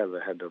 minutes you have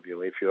ahead of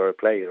you, if you are a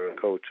player, a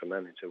coach, a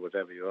manager,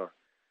 whatever you are.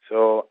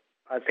 So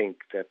I think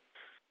that's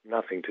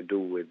nothing to do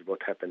with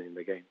what happened in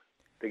the game.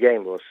 The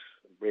game was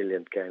a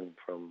brilliant game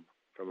from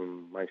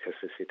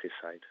Manchester City's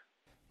side.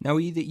 Now,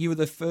 you were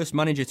the first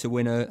manager to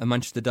win a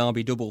Manchester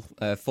Derby double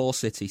for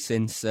City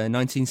since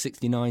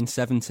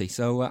 1969-70.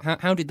 So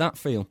how did that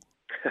feel?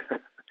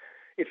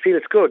 It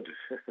feels good.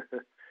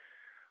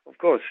 Of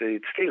course,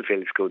 it still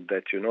feels good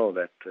that you know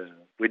that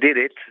we did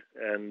it.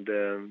 And,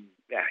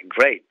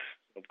 great.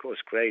 Of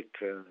course, great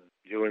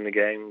during the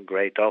game,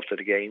 great after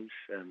the games.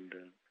 And,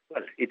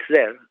 it's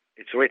there.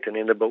 It's written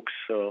in the books.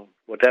 So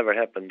whatever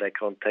happened, they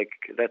can't take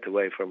that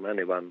away from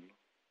anyone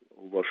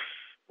who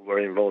were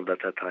involved at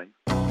that time.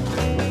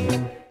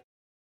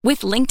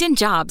 With LinkedIn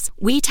Jobs,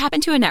 we tap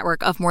into a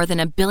network of more than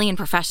 1 billion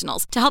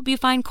professionals to help you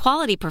find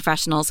quality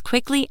professionals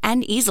quickly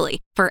and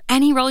easily for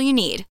any role you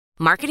need.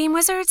 Marketing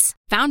wizards?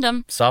 Found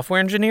them. Software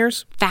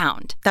engineers?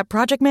 Found. That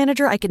project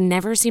manager I could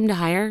never seem to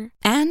hire?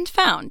 And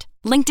found.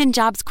 LinkedIn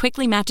Jobs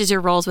quickly matches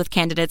your roles with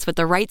candidates with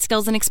the right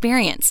skills and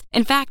experience.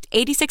 In fact,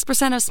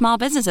 86% of small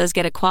businesses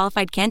get a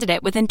qualified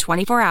candidate within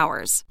 24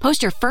 hours.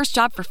 Post your first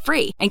job for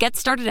free and get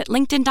started at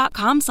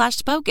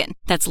linkedin.com/spoken.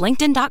 That's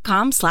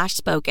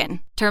linkedin.com/spoken.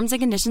 Terms and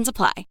conditions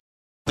apply.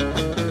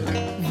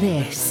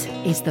 This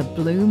is the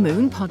Blue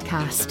Moon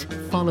Podcast.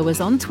 Follow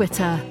us on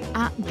Twitter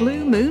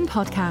 @Blue Moon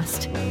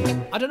Podcast.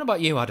 I don't know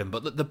about you, Adam,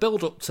 but the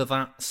build-up to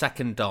that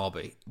second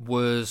derby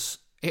was...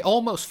 It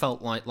almost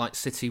felt like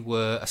City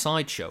were a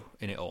sideshow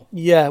in it all.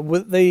 Yeah,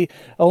 with the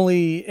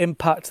only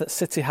impact that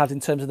City had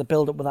in terms of the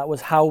build-up with that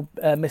was how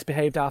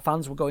misbehaved our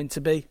fans were going to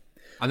be.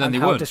 And then they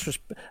weren't.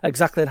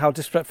 Exactly, and how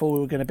disrespectful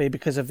we were going to be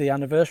because of the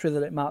anniversary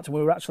that it marked. And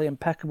we were actually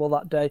impeccable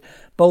that day.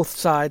 Both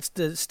sides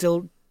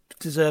still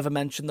deserve a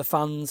mention. The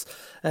fans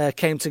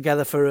came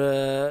together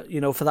for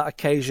that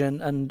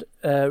occasion and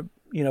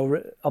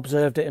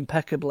observed it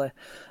impeccably.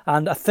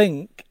 And I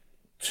think,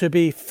 to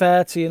be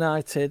fair to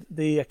United,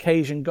 the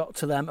occasion got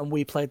to them and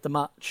we played the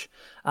match.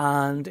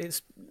 And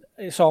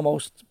it's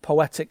almost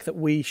poetic that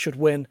we should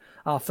win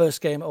our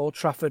first game at Old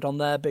Trafford on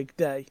their big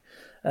day.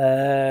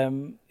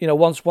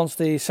 Once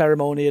the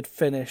ceremony had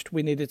finished,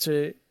 we needed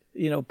to,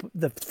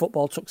 the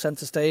football took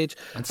centre stage.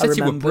 And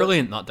City were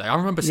brilliant that day. I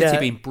remember City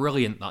being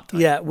brilliant that day.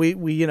 Yeah, we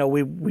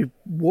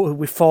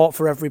fought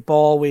for every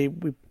ball. We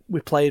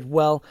played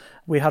well.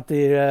 We had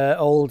the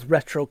old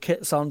retro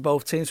kits on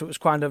both teams, so it was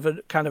kind of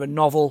a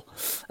novel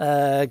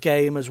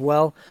game as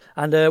well.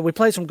 And we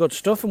played some good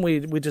stuff, and we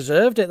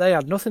deserved it. They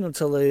had nothing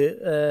until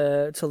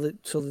the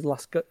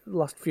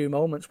last few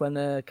moments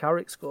when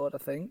Carrick scored, I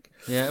think.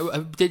 Yeah,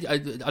 I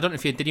don't know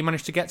if did you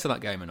manage to get to that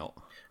game or not?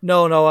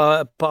 No,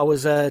 but I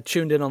was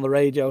tuned in on the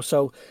radio,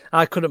 so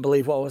I couldn't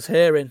believe what I was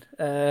hearing.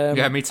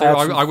 Yeah, me too.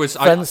 I was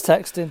friends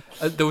texting.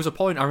 There was a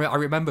point I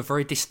remember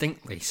very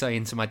distinctly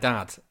saying to my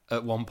dad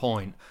at one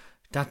point,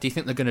 "Dad, do you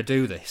think they're going to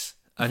do this?"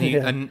 And he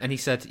and he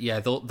said, "Yeah,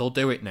 they'll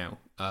do it now."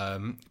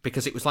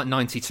 Because it was like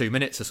 92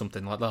 minutes or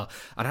something like that.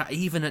 And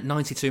even at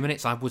 92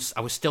 minutes, I was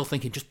still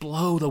thinking, just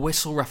blow the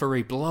whistle,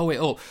 referee, blow it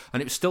up.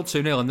 And it was still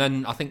 2-0. And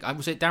then I think,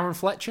 was it Darren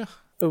Fletcher?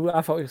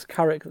 I thought it was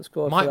Carrick that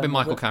scored. Might have been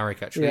Michael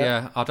Carrick, actually.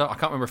 Yeah. I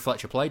can't remember if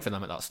Fletcher played for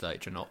them at that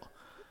stage or not.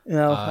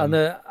 And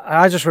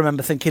I just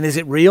remember thinking, is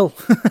it real?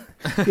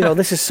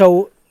 This is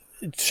so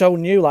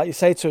new. Like you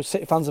say, to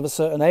City fans of a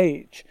certain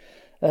age,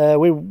 that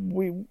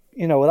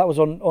was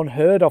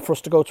unheard of for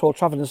us to go to Old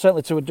Trafford, and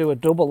certainly to do a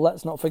double.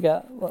 Let's not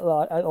forget,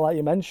 like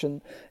you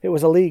mentioned, it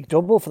was a league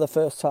double for the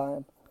first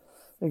time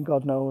in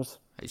God knows.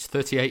 It's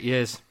 38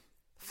 years.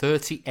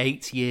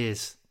 38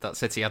 years that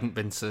City hadn't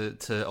been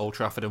to Old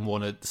Trafford and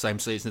won the same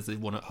season as they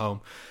won at home.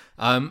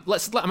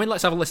 Let's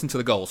have a listen to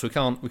the goals. We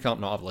can't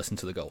not have a listen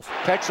to the goals.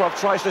 Petrov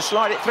tries to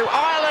slide it through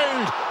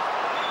Ireland,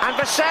 and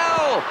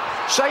Vassell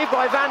saved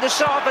by Van der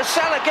Sar.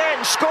 Vassell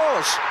again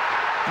scores.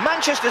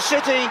 Manchester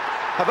City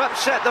have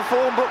upset the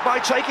form book by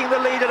taking the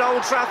lead at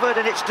Old Trafford,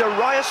 and it's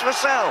Darius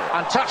Vassell.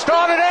 And touched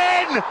on and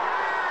in!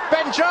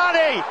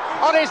 Benjani,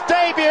 on his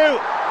debut,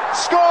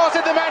 scores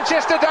in the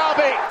Manchester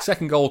derby.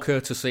 Second goal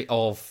courtesy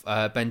of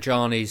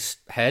Benjani's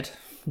head,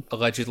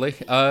 allegedly.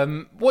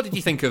 What did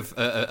you think of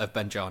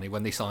Benjani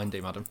when they signed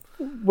him, Adam?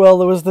 Well,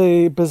 there was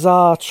the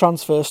bizarre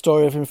transfer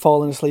story of him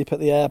falling asleep at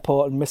the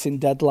airport and missing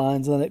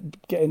deadlines and then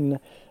it getting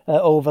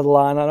over the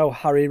line. I know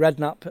Harry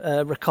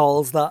Redknapp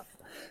recalls that.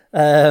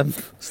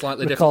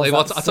 Slightly differently.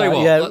 I'll tell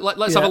you what,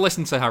 let's have a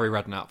listen to Harry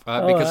Redknapp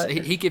because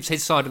he gives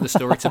his side of the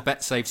story to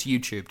BetSafe's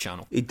YouTube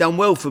channel. He'd done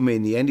well for me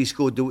in the end. He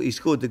scored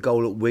the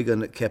goal at Wigan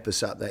that kept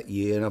us up that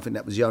year, and I think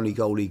that was the only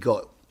goal he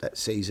got that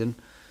season.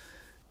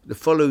 The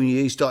following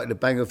year, he started to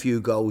bang a few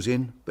goals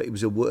in, but he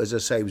was as I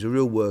say, he was a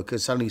real worker.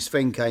 Suddenly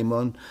Sven came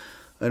on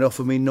and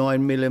offered me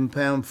 £9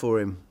 million for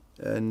him,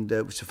 and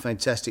it was a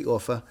fantastic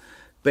offer.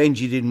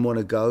 Benji didn't want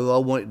to go. I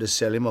wanted to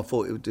sell him. I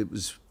thought it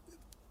was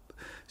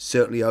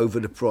certainly over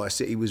the price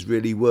that he was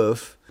really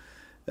worth,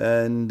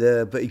 and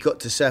but he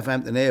got to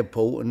Southampton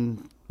Airport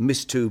and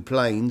missed 2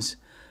 planes,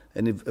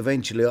 and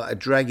eventually I had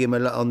to drag him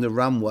on the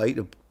runway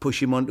to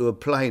push him onto a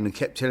plane, and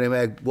kept telling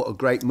him what a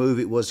great move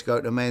it was to go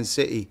to Man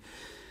City.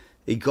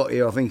 He got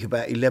here, I think,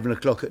 about 11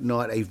 o'clock at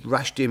night. They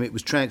rushed him. It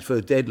was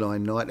transfer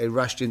deadline night. They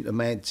rushed him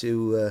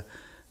to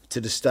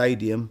the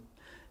stadium.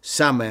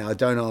 Somehow,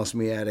 don't ask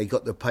me how, they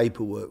got the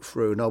paperwork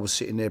through, and I was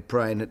sitting there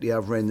praying at the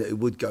other end that it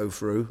would go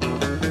through.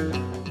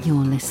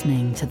 You're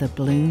listening to the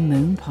Blue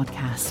Moon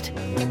Podcast.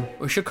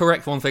 We should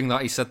correct one thing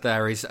that he said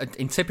there is,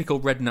 in typical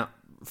Redknapp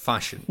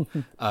fashion,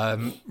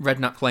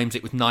 Redknapp claims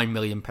it was £9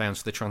 million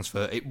for the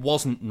transfer. It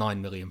wasn't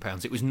 £9 million.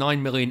 It was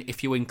 £9 million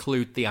if you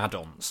include the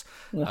add-ons.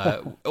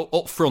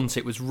 Up front,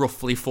 it was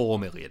roughly £4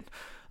 million.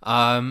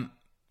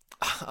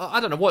 I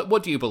don't know.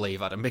 What do you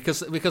believe, Adam?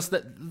 Because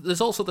there's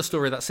also the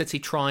story that City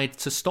tried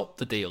to stop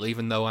the deal,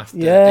 even though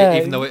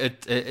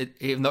it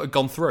had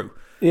gone through.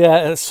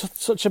 Yeah, it's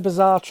such a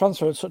bizarre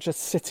transfer. It's such a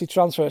City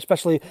transfer,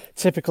 especially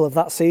typical of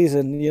that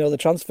season. You know, the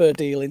transfer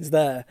dealings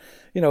there.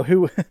 You know,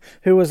 who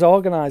was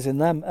organising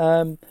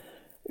them?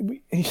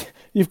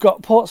 You've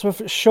got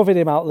Portsmouth shoving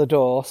him out the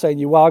door, saying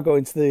you are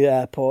going to the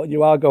airport,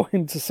 you are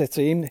going to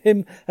City.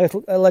 Him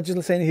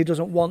allegedly saying he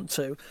doesn't want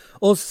to.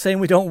 Us saying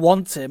we don't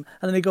want him,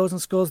 and then he goes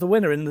and scores the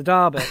winner in the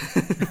derby.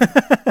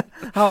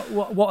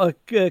 What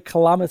a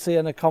calamity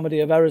and a comedy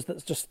of errors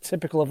that's just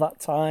typical of that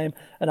time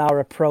and our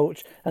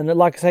approach. And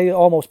like I say,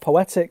 almost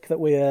poetic that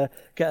we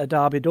get a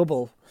derby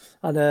double.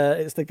 And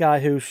it's the guy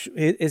who,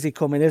 is he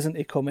coming, isn't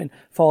he coming,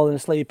 falling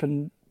asleep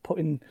and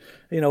putting,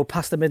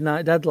 past the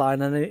midnight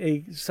deadline, and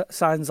he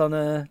signs on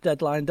a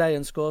deadline day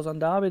and scores on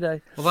Derby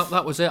Day. Well,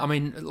 that was it. I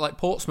mean, like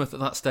Portsmouth at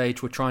that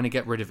stage were trying to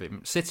get rid of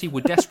him. City were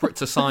desperate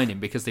to sign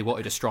him because they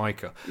wanted a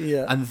striker.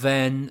 Yeah. And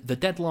then the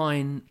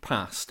deadline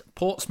passed.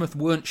 Portsmouth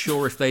weren't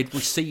sure if they'd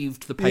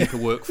received the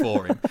paperwork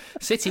for him.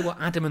 City were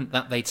adamant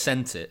that they'd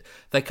sent it.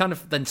 They kind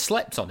of then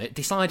slept on it,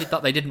 decided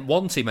that they didn't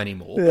want him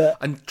anymore,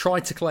 and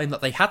tried to claim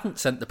that they hadn't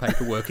sent the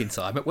paperwork in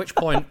time, at which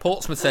point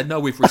Portsmouth said, no,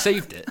 we've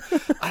received it.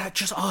 And I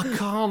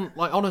can't,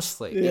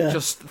 honestly, it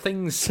just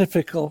things...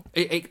 Typical.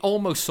 It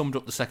almost summed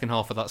up the second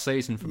half of that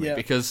season for me,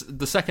 because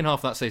the second half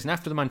of that season,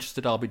 after the Manchester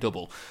Derby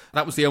double,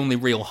 that was the only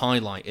real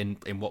highlight in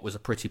what was a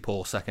pretty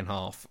poor second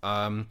half.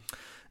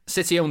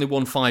 City only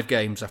won 5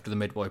 games after the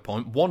midway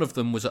point. One of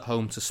them was at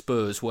home to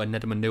Spurs, where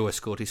Nedum Onuoha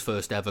scored his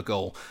first ever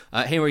goal.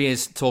 Here he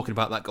is talking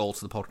about that goal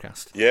to the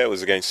podcast. Yeah, it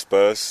was against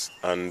Spurs,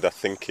 and I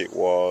think it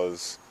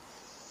was...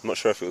 I'm not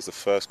sure if it was the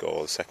first goal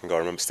or the second goal. I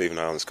remember Stephen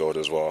Allen scored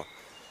as well.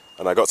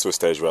 And I got to a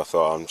stage where I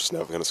thought, I'm just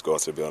never going to score,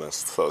 to be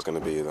honest. I thought it was going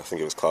to be, I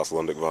think it was Klaas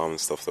Lundekvam and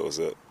stuff that was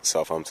at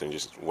Southampton. He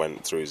just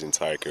went through his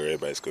entire career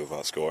basically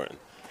without scoring.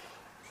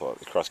 But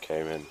the cross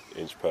came in,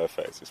 inch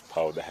perfect, just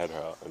powered the header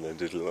out and then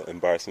did a little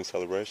embarrassing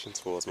celebration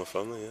towards my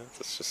family,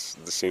 This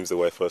seems the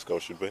way first goal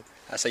should be.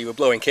 So you were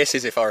blowing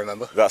kisses, if I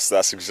remember.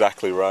 That's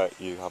exactly right.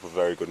 You have a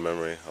very good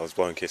memory. I was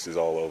blowing kisses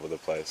all over the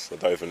place. I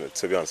don't even,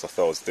 to be honest, I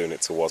thought I was doing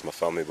it towards my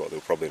family, but they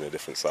were probably in a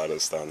different side of the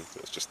stand.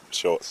 It was just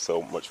short,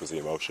 so much was the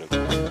emotion.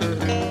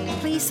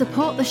 Please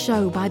support the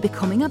show by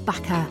becoming a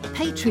backer.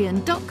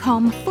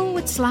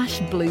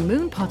 Patreon.com/Blue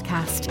Moon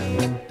Podcast.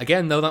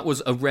 Again, though, that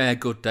was a rare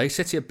good day.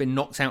 City had been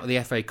knocked out of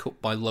the FA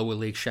Cup by lower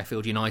league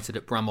Sheffield United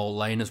at Bramall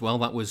Lane as well.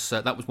 That was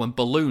when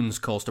balloons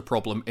caused a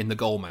problem in the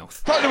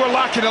goalmouth. Thought they were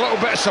lacking a little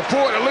bit of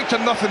support. It looked a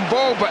nothing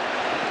ball, but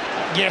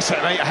yes, it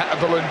might hit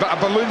a balloon, but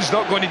a balloon's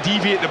not going to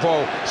deviate the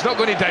ball. It's not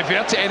going to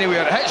divert it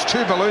anywhere. It hits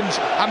 2 balloons.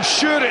 I'm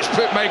sure it's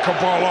put Michael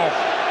Ball off,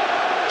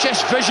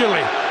 just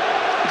visually,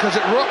 because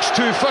it rocks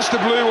 2. First the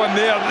blue one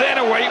there, then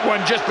a white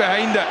one just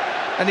behind it,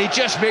 and he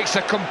just makes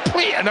a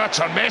complete and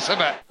utter mess of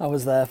it. I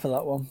was there for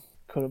that one.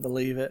 Couldn't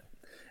believe it.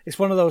 It's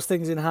one of those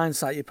things in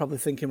hindsight, you're probably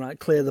thinking, right,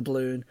 clear the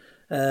balloon.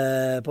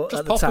 But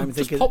just at the time,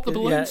 just pop the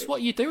balloons. What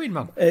are you doing,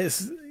 man?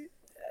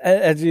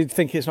 You'd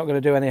think it's not going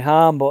to do any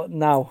harm, but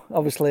now,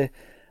 obviously,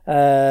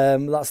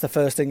 That's the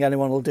first thing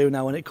anyone will do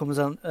now when it comes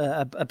on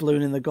a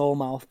balloon in the goal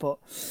mouth. But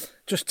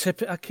just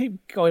I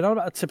keep going on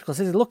about a typical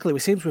City. Luckily, we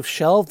seem to have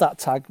shelved that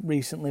tag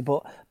recently,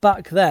 but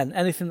back then,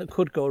 anything that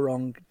could go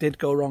wrong did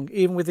go wrong.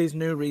 Even with these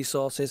new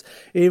resources,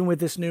 even with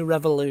this new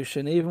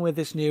revolution, even with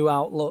this new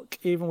outlook,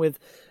 even with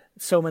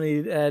so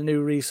many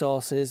new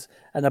resources,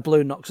 and a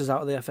balloon knocks us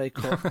out of the FA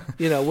Cup.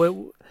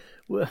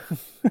 We're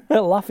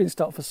a laughing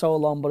stock for so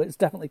long, but it's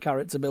definitely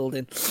character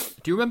building.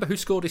 Do you remember who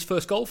scored his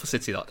first goal for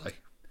City that day?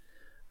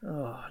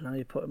 Oh, now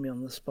you're putting me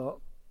on the spot.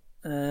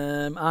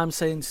 I'm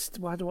saying,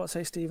 why do I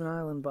say Stephen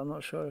Ireland? But I'm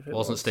not sure if it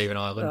wasn't Stephen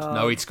Ireland.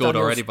 No, he'd scored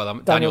already by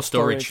that. Daniel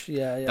Sturridge.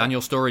 Yeah.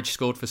 Daniel Sturridge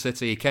scored for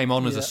City. He came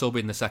on as a sub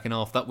in the second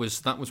half. That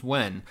was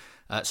when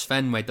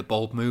Sven made the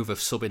bold move of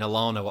subbing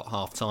Alano at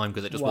half time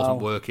because it just wasn't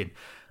working.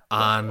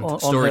 And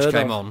Sturridge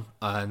came on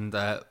and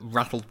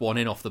rattled one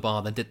in off the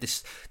bar. Then did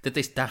this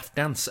daft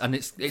dance, and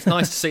it's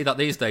nice to see that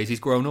these days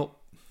he's grown up.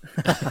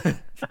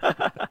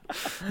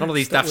 None of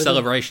these daft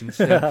celebrations.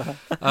 Yeah.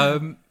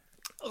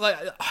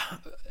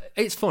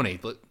 It's funny,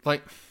 but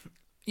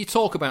you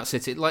talk about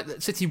City,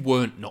 City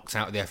weren't knocked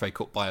out of the FA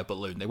Cup by a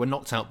balloon. They were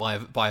knocked out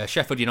by a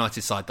Sheffield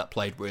United side that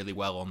played really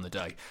well on the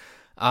day.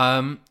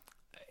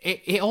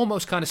 It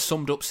almost kind of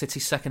summed up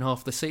City's second half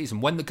of the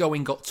season. When the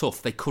going got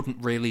tough, they couldn't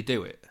really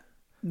do it.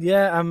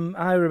 Yeah,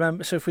 I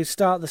remember. So if we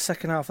start the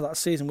second half of that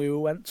season, we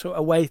went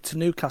away to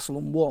Newcastle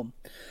and won.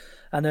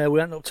 And we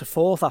went up to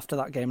 4th after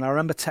that game. And I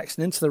remember texting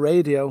into the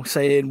radio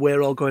saying,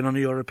 we're all going on a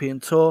European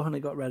tour. And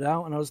it got read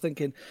out. And I was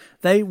thinking,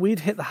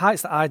 we'd hit the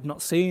heights that I'd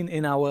not seen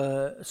in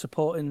our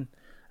supporting,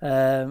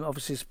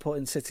 obviously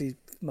supporting City.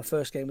 My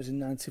first game was in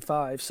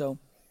 95. So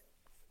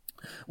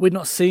we'd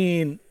not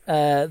seen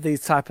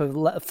these type of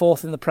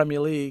 4th in the Premier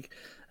League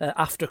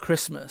after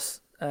Christmas.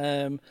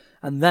 And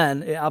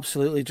then it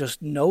absolutely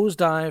just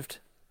nosedived,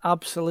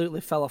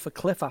 absolutely fell off a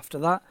cliff after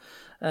that.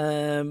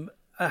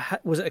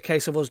 Was it a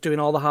case of us doing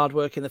all the hard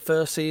work in the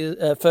first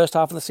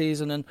half of the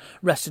season and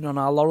resting on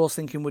our laurels,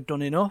 thinking we'd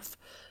done enough?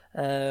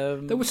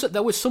 There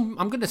was some.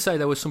 I'm going to say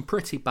there was some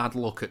pretty bad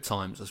luck at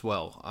times as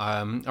well.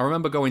 I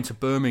remember going to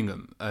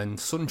Birmingham and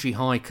Sunji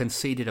High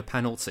conceded a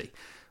penalty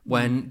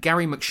when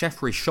Gary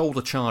McSheffrey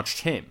shoulder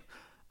charged him.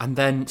 And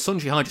then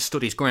Sunji High just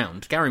stood his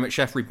ground. Gary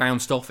McSheffrey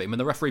bounced off him, and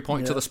the referee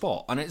pointed to the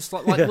spot. And it's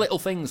like little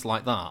things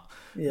like that,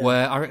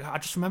 where I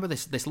just remember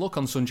this look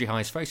on Sunji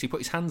High's face. He put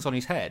his hands on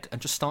his head and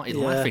just started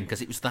laughing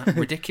because it was that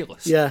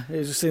ridiculous. It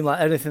just seemed like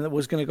anything that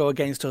was going to go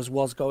against us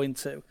was going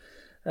to.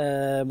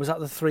 Was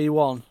that the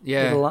 3-1?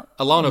 Yeah,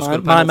 Alano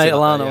scored. My mate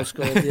Alano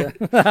scored.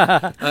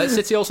 Yeah.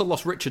 City also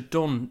lost Richard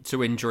Dunn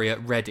to injury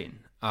at Reading.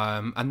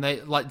 And they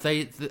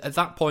at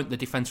that point the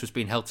defence was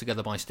being held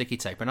together by sticky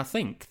tape, and I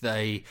think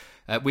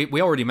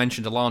we already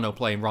mentioned Alano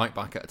playing right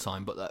back at a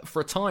time, but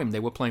for a time they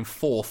were playing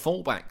 4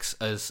 fullbacks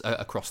as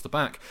across the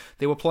back.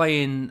 They were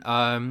playing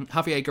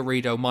Javier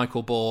Garrido,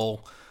 Michael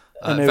Ball,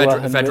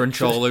 Vedran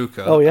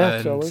Chorluka,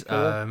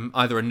 and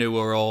either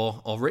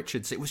Anua or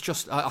Richards. It was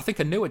just I think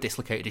Anua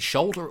dislocated his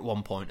shoulder at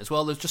one point as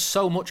well. There's just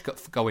so much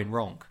going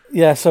wrong.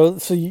 Yeah, so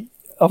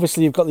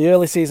obviously, you've got the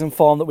early season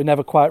form that we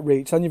never quite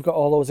reached. Then you've got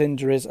all those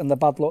injuries and the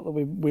bad luck that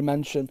we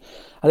mentioned.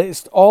 And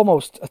it's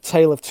almost a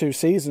tale of 2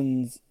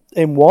 seasons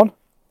in one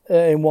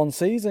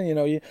season. You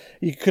know,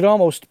 you could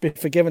almost be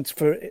forgiven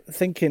for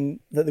thinking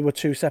that there were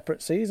 2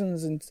 separate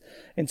seasons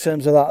in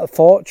terms of that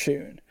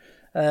fortune.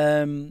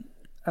 I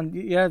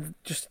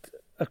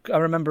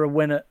remember a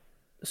win at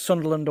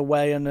Sunderland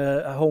away and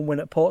a home win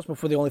at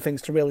Portsmouth were the only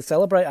things to really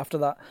celebrate after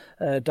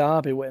that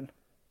Derby win.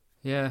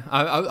 Yeah,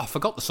 I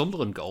forgot the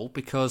Sunderland goal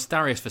because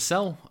Darius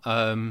Vassell.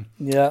 I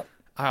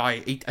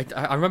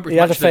remember he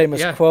had a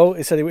famous quote.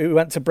 He said he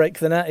went to break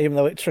the net even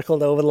though it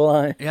trickled over the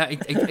line. Yeah,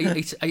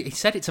 he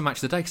said it to Match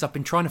of the Day because I've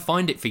been trying to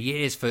find it for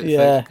years.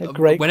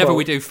 Great whenever quote.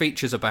 we do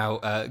features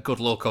about good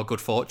luck or good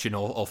fortune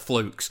or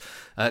flukes,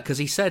 because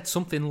he said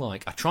something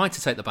like, "I tried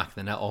to take the back of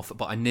the net off,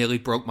 but I nearly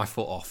broke my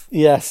foot off."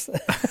 Yes.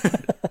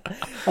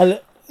 And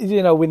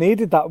we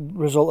needed that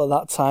result at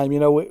that time. We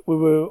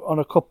were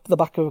on the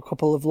back of a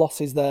couple of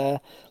losses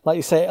there. Like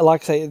I say,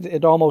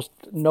 it almost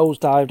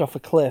nosedived off a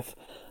cliff,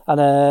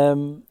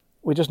 and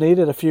we just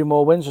needed a few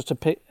more wins just to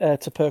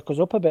perk us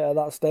up a bit at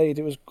that stage.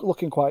 It was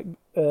looking quite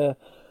grey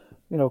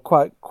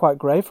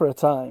for a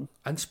time.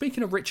 And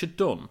speaking of Richard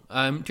Dunn,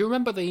 do you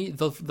remember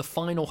the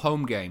final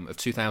home game of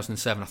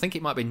 2007? I think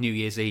it might be New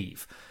Year's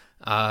Eve.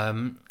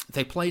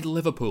 They played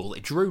Liverpool.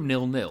 It drew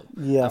 0-0.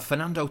 Yeah.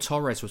 Fernando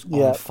Torres was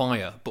on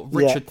fire, but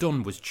Richard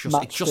Dunn was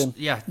tackled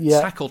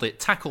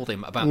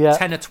him about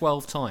 10 or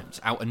 12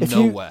 times out of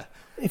nowhere.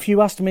 If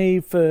you asked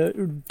me for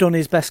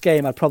Dunn's best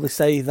game, I'd probably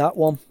say that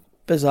one.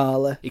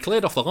 Bizarrely, he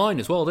cleared off the line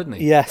as well, didn't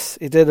he? Yes,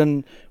 he did,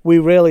 and we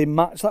really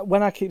matched that.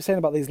 When I keep saying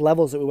about these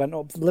levels that we went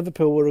up,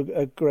 Liverpool were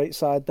a great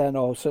side then,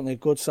 or certainly a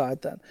good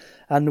side then,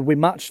 and we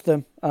matched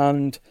them,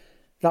 and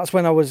that's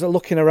when I was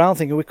looking around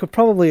thinking we could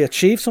probably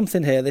achieve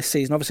something here this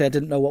season. Obviously, I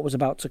didn't know what was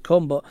about to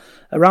come, but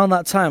around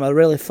that time, I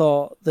really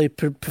thought the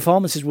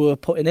performances we were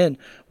putting in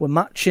were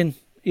matching.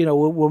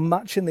 We're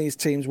matching these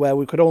teams where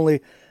we could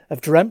only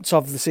have dreamt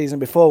of the season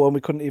before when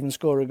we couldn't even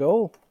score a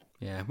goal.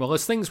 Yeah, well,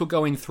 as things were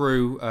going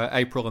through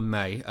April and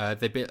May,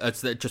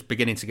 they're just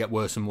beginning to get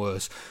worse and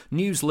worse.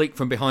 News leaked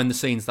from behind the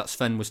scenes that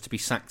Sven was to be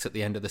sacked at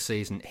the end of the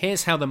season.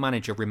 Here's how the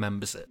manager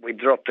remembers it. We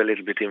dropped a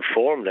little bit in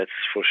form, that's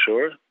for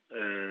sure.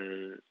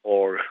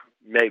 Or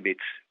maybe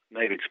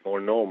it's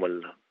more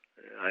normal.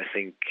 I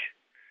think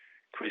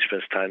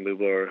Christmas time we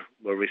were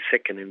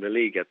second in the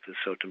league at a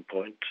certain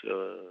point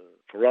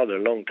for rather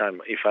a long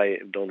time, if I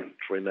don't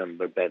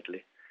remember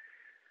badly.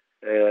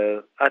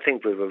 I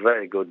think we were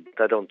very good.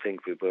 I don't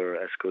think we were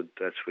as good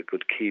as we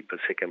could keep a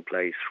second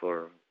place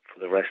for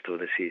the rest of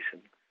the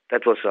season.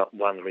 That was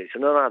one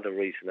reason. Another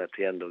reason, at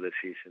the end of the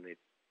season, it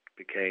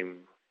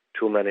became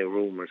too many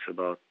rumors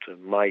about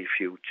my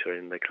future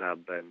in the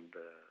club, and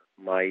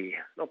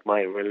not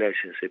my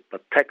relationship,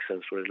 but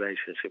Texan's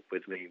relationship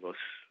with me was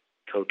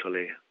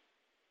totally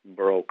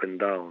broken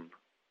down.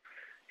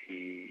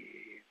 He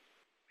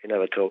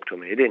never talked to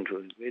me. He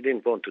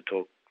didn't want to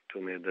talk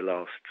to me the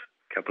last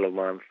couple of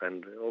months,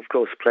 and of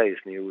course players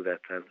knew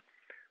that, and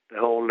the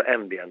whole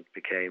ambient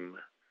became,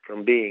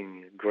 from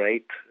being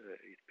great,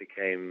 it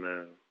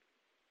became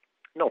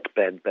not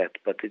bad,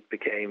 but it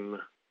became,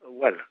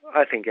 well,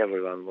 I think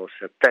everyone was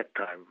at that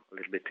time a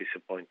little bit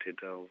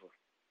disappointed over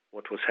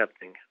what was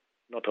happening,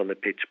 not on the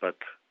pitch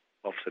but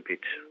off the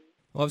pitch.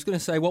 Well, I was going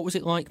to say, what was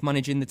it like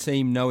managing the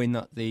team, knowing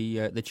that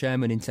the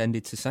chairman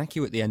intended to sack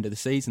you at the end of the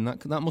season?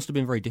 That must have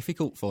been very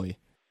difficult for you.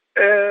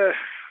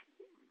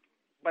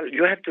 Well,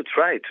 you have to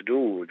try to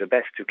do the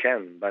best you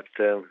can, but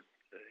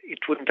it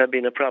wouldn't have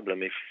been a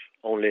problem if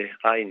only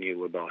I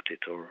knew about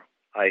it, or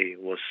I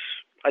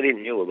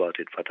didn't know about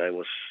it, but I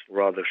was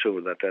rather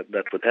sure that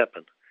would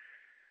happen.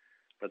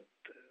 But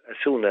as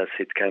soon as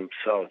it comes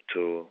out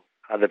to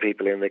other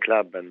people in the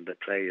club and the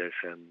players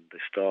and the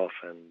staff,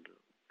 and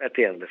at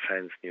the end the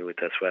fans knew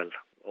it as well,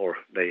 or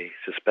they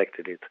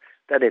suspected it,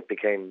 then it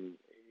becomes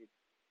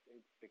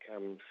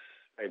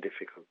very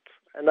difficult.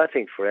 And I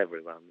think for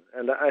everyone.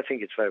 And I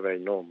think it's very, very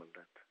normal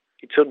that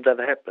it shouldn't have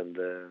happened,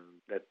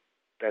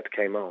 that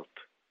came out.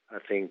 I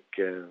think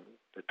the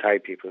Thai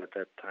people at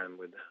that time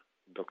with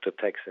Dr.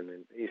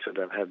 Texan, he should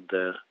have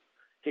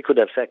he could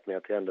have sacked me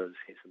at the end of the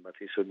season, but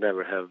he should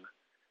never have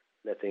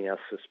letting us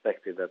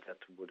suspected that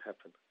would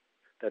happen.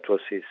 That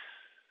was his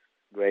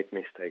great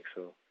mistake.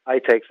 So I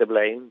take the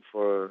blame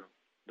for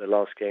the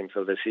last games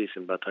of the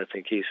season, but I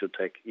think he should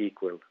take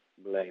equal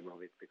blame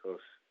of it,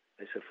 because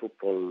as a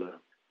football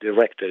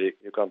director,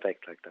 you can't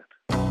act like that.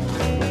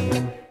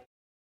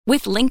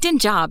 With LinkedIn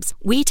Jobs,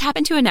 we tap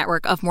into a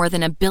network of more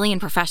than 1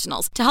 billion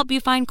professionals to help you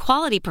find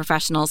quality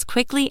professionals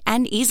quickly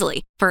and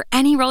easily for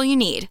any role you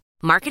need.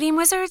 Marketing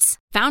wizards?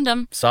 Found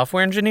them.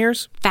 Software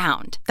engineers?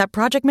 Found. That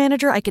project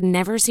manager I could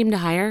never seem to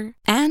hire?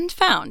 And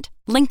found.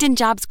 LinkedIn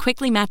Jobs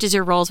quickly matches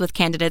your roles with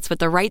candidates with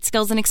the right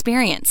skills and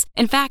experience.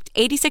 In fact,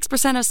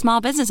 86% of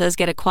small businesses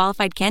get a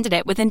qualified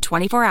candidate within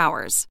 24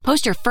 hours.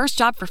 Post your first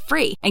job for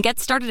free and get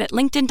started at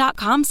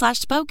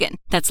linkedin.com/spoken.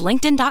 That's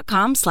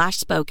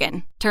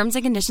linkedin.com/spoken. Terms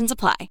and conditions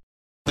apply.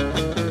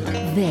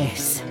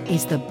 This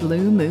is the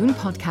Blue Moon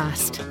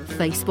Podcast.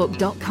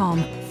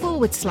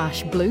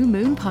 Facebook.com/Blue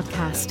Moon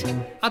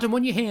Podcast. Adam,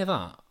 when you hear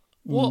that,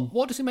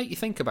 what does it make you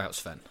think about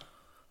Sven?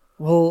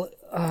 Well,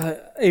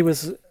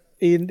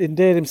 he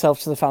endeared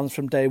himself to the fans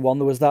from day one.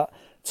 There was that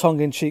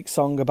tongue-in-cheek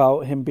song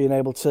about him being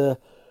able to,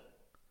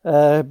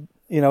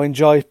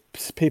 enjoy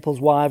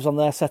people's wives on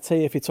their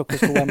settee if he took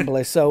us to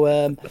Wembley. So,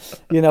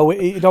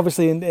 it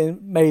obviously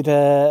made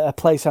a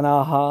place in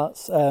our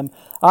hearts.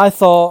 I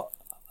thought,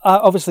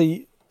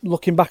 obviously,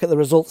 looking back at the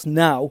results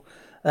now,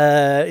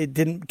 it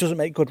doesn't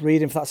make good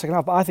reading for that second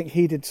half, but I think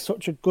he did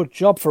such a good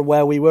job for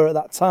where we were at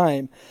that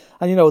time.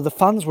 And the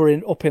fans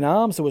were up in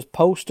arms. There was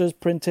posters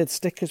printed,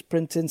 stickers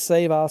printed,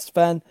 Save Our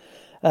Sven.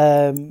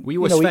 Were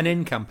you a Sven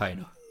in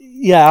campaigner?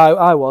 Yeah,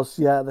 I was.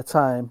 Yeah, at the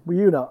time. Were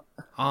you not?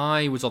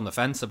 I was on the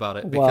fence about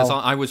it because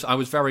I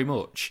was very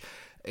much.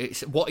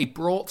 What he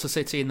brought to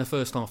City in the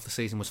first half of the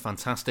season was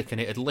fantastic, and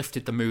it had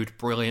lifted the mood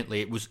brilliantly.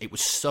 It was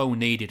so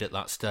needed at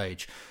that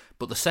stage.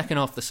 But the second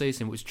half of the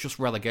season was just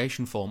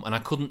relegation form, and I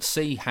couldn't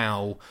see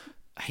how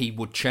he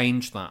would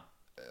change that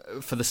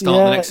for the start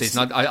of the next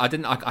season.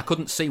 I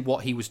couldn't see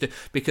what he was doing,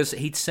 because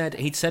he'd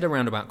said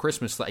around about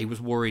Christmas that he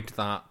was worried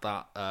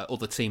that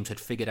other teams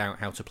had figured out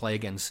how to play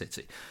against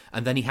City,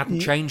 and then he hadn't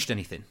changed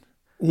anything.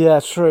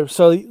 Yeah, true.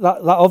 So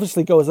that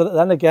obviously goes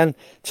then again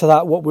to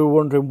that what we were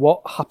wondering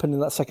what happened in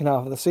that second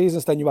half of the season.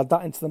 So then you add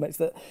that into the mix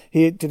that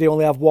he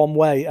only have one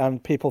way,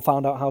 and people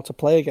found out how to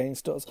play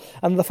against us.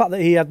 And the fact that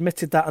he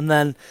admitted that and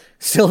then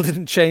still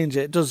didn't change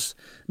it does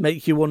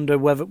make you wonder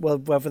whether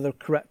the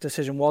correct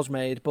decision was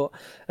made. But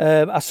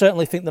I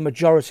certainly think the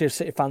majority of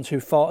City fans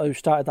who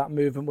started that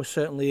movement were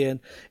certainly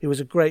in. He was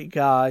a great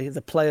guy.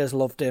 The players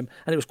loved him,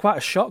 and it was quite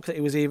a shock that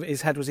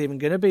his head was even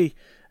going to be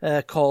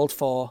called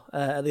for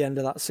at the end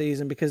of that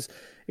season, because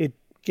it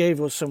gave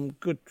us some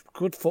good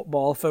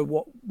football for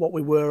what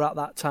we were at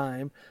that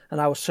time, and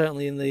I was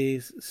certainly in the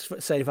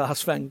Save Our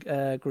Sven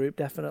group,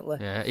 definitely.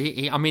 Yeah,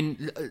 I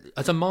mean,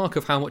 as a mark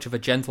of how much of a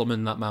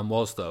gentleman that man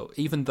was, though,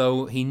 even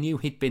though he knew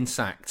he'd been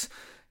sacked,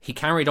 he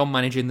carried on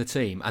managing the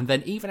team, and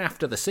then even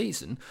after the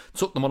season,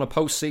 took them on a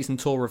post-season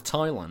tour of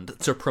Thailand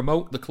to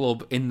promote the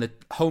club in the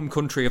home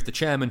country of the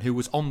chairman who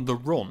was on the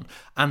run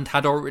and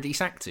had already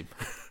sacked him.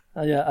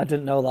 Yeah, I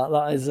didn't know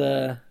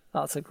that.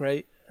 That's a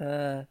great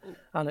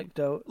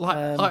anecdote.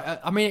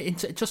 I mean,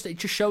 it just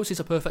shows he's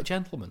a perfect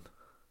gentleman.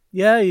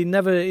 Yeah, he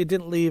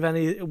didn't leave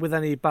with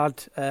any bad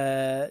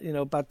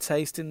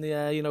taste in the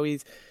air.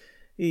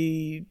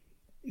 He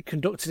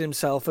conducted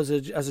himself as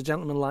a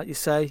gentleman, like you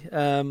say.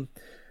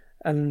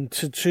 And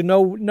to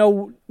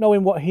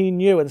knowing what he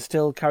knew and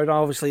still carried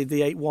on. Obviously,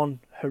 the 8-1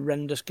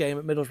 horrendous game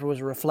at Middlesbrough was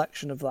a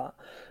reflection of that.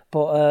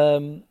 But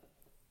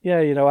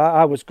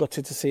I was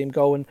gutted to see him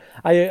go, and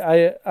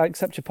I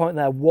accept your point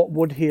there. What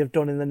would he have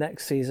done in the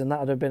next season? That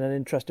would have been an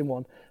interesting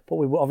one. But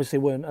we obviously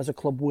weren't, as a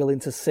club, willing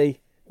to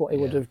see what he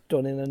would have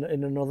done in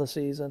another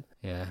season.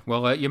 Yeah,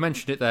 well, you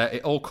mentioned it there.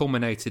 It all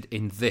culminated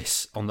in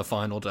this on the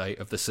final day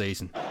of the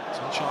season.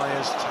 Sunshine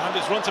has timed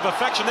his run to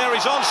perfection. There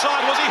he's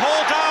onside. Was he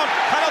hauled down?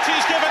 Penalty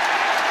is given.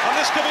 And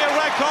this could be a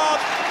red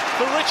card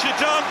for Richard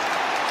Dunn.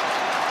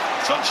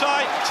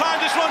 Sunshine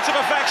timed his run to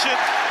perfection.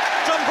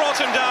 Dunn brought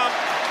him down.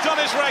 Dunn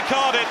is red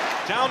carded.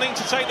 Downing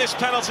to take this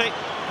penalty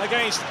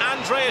against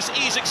Andreas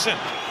Isaksson.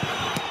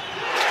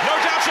 No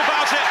doubts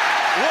about it.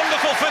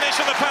 Wonderful finish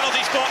in the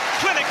penalty spot.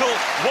 Clinical.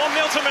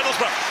 1-0 to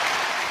Middlesbrough.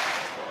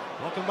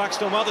 Welcome back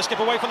still well. They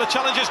skip away from the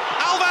challenges.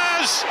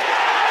 Alves!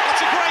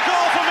 That's a great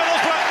goal for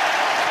Middlesbrough.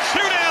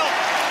 2-0.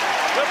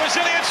 The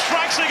Brazilian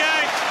strikes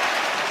again.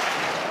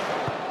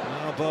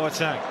 Now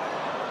Boateng.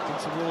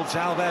 Towards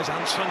Alves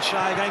and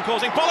Sunshine again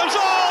causing problems.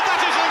 Oh,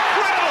 that is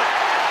incredible!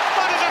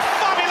 That is a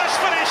fabulous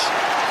finish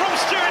from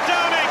Stuart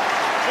Downing,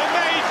 who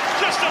made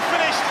just a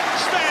finished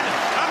spin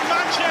and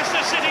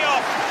Manchester City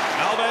off.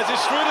 Alves is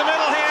through the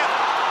middle here.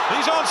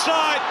 He's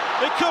onside.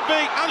 It could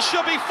be and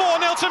should be 4-0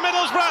 to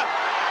Middlesbrough.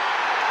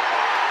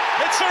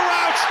 It's a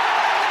rout.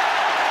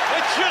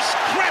 It just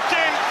crept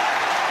in.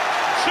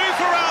 2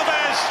 for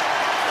Alves,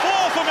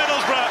 4 for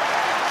Middlesbrough.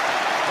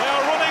 They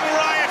are running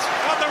riot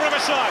at the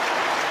Riverside.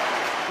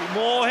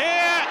 More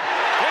here.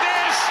 It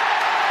is.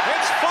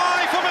 It's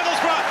 5 for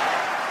Middlesbrough.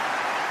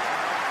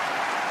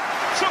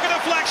 Took a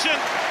deflection.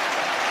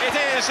 It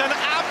is an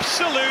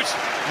absolute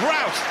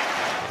rout.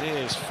 It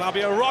is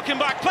Fabio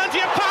Rockenbach. Plenty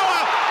of power.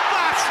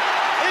 That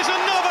is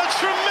another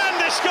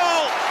tremendous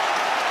goal.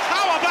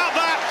 How about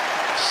that?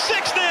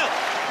 6-0.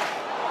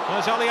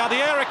 There's Ali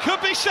Adiera.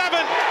 Could be 7.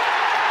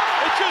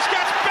 It just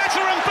gets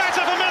better and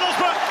better for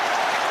Middlesbrough.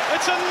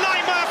 It's a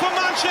nightmare for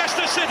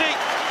Manchester City.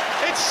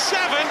 It's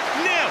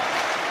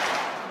 7-0.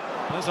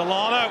 There's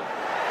Alano.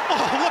 Oh,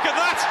 look at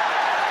that!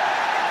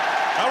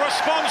 A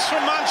response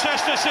from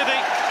Manchester City.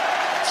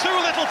 Too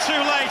little, too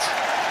late.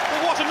 But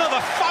what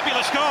another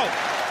fabulous goal.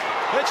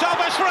 It's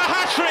Alves for a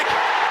hat-trick.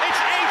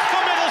 It's 8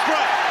 for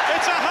Middlesbrough.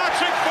 It's a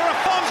hat-trick for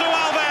Afonso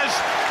Alves.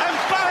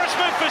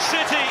 Embarrassment for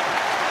City.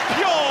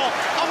 Pure,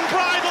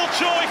 unbridled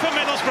joy for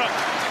Middlesbrough.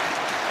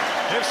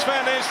 If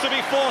Sven is to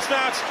be forced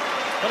out,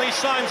 but he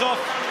signs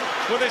off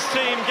with his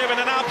team given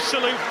an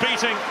absolute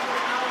beating.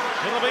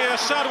 It'll be a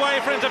sad way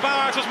for him to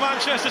bow out as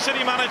Manchester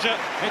City manager.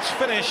 It's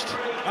finished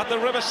at the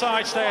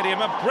Riverside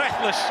Stadium, a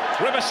breathless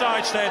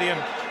Riverside Stadium.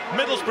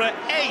 Middlesbrough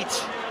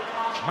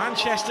 8,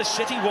 Manchester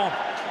City 1.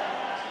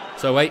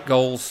 So 8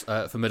 goals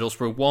for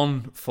Middlesbrough,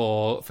 1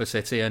 for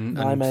City, and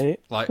my mate.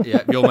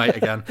 Your mate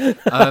again.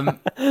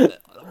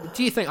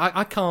 Do you think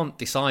I can't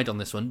decide on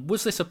this one?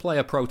 Was this a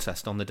player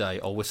protest on the day,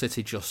 or was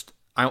City just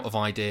out of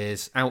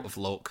ideas, out of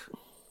luck,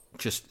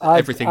 just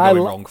everything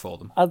going wrong for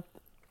them?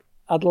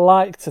 I'd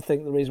like to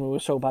think the reason we were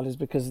so bad is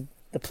because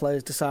the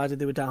players decided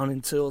they were down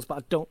in tools, but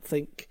I don't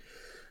think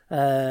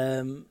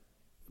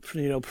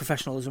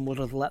professionalism would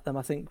have let them.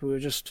 I think we were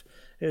just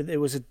it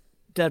was a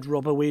dead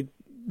rubber. We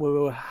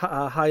were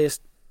our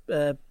highest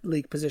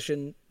league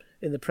position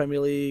in the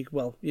Premier League.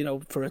 Well,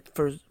 for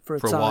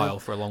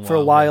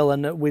a while,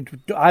 and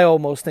I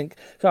almost think.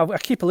 So I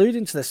keep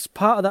alluding to this.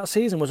 Part of that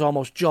season was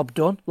almost job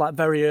done, like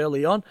very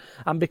early on,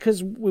 and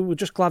because we were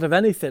just glad of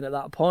anything at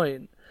that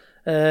point.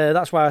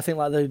 That's why I think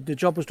like the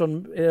job was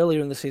done earlier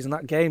in the season.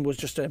 That game was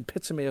just an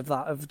epitome of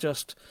that. Of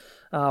just,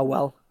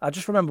 I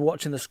just remember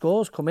watching the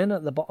scores come in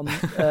at the bottom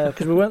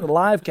because we weren't the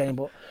live game,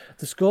 but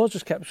the scores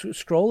just kept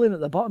scrolling at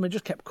the bottom. It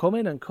just kept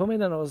coming and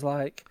coming, and I was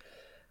like,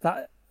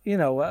 that.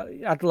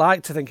 I'd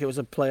like to think it was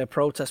a player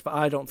protest, but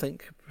I don't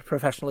think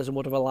professionalism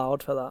would have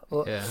allowed for that.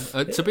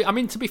 But,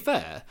 to be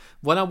fair,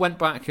 when I went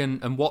back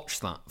and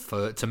watched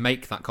that to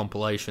make that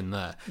compilation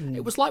there,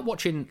 it was like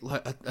watching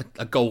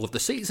a goal of the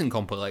season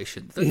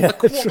compilation. The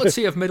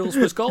quality of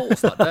Middlesbrough's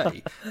goals that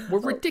day were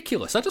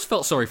ridiculous. I just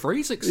felt sorry for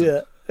Isaksson.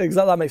 Yeah,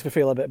 exactly. That makes me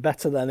feel a bit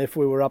better than if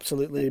we were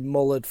absolutely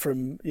mullered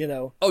from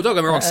Oh, don't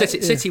get me wrong.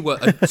 City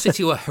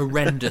were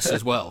horrendous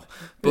as well,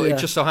 but it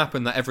just so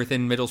happened that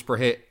everything Middlesbrough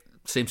hit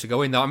seems to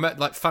go in there. I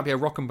met Fabio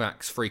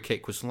Rockenbach's free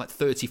kick was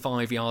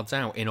 35 yards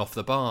out in off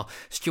the bar.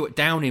 Stuart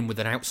Downing with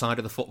an outside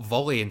of the foot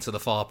volley into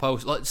the far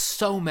post.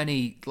 So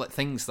many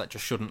things that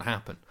just shouldn't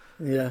happen.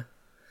 Yeah,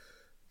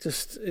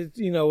 just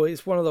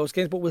it's one of those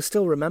games, but we'll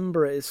still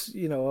remember it. It's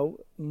a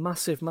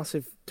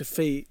massive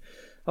defeat.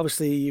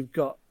 obviously you've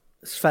got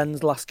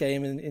Sven's last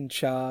game in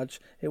charge.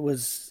 It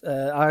was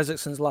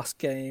Isaacson's last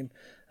game,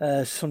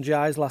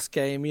 Sunjai's last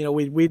game. You know,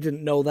 we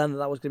didn't know then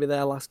that was going to be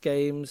their last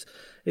games.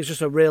 It's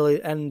just a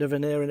really end of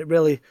an era, and it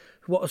really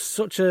was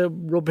such a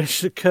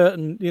rubbish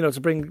curtain, you know,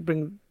 to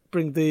bring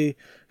the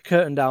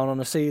curtain down on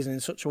a season in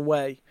such a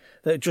way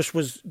that it just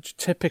was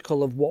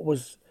typical of what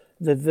was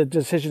the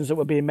decisions that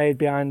were being made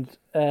behind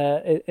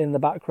in the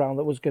background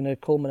that was going to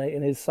culminate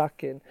in his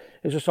sacking.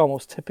 It was just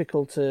almost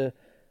typical to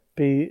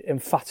be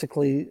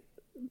emphatically,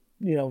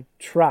 you know,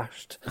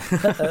 trashed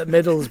at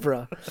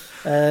Middlesbrough.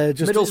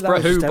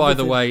 Middlesbrough, who, by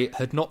the way,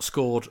 had not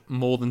scored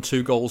more than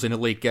 2 goals in a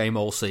league game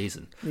all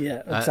season.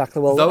 Yeah,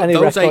 exactly. Well, any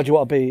record you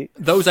want to beat.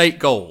 Those 8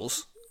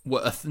 goals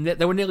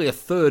they were nearly a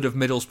third of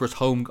Middlesbrough's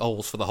home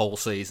goals for the whole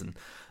season.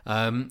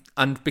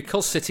 And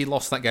because City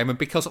lost that game, and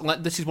because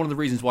this is one of the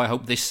reasons why I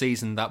hope this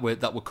season that we're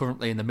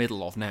currently in the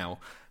middle of now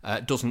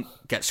doesn't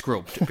get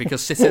scrubbed,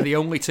 because City are the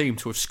only team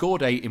to have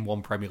scored 8 in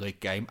one Premier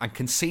League game and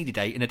conceded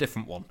 8 in a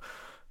different one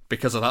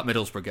because of that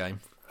Middlesbrough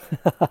game.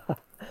 I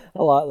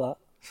like that.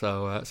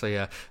 So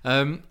yeah.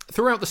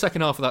 Throughout the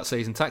second half of that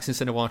season, Thaksin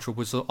Shinawatra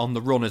was on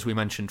the run, as we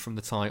mentioned, from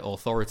the Thai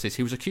authorities.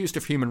 He was accused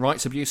of human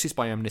rights abuses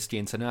by Amnesty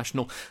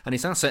International, and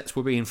his assets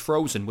were being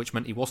frozen, which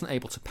meant he wasn't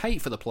able to pay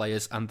for the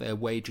players and their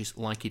wages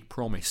like he'd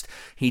promised.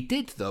 He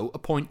did, though,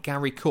 appoint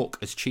Gary Cook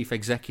as chief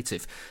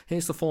executive.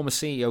 Here's the former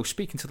CEO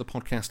speaking to the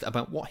podcast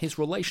about what his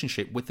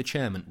relationship with the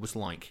chairman was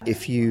like.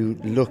 If you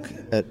look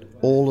at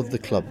all of the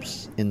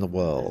clubs in the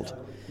world,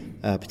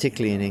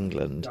 particularly in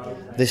England,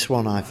 this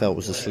one I felt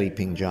was a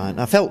sleeping giant.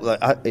 I felt like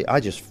I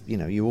just, you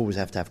know, you always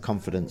have to have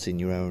confidence in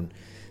your own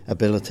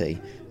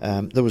ability.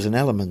 There was an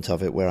element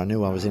of it where I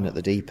knew I was in at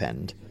the deep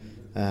end,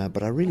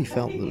 but I really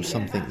felt there was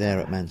something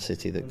there at Man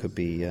City that could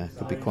be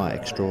quite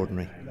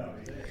extraordinary.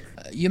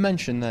 You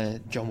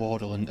mentioned John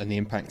Wardle and the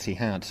impact he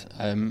had.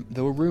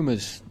 There were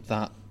rumours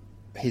that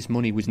his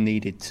money was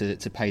needed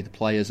to pay the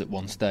players at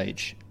one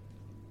stage.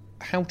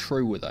 How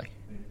true were they?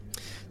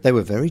 They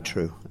were very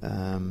true.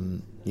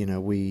 You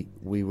know, we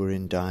were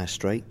in dire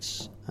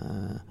straits.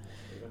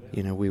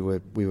 You know, we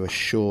were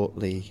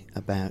shortly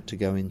about to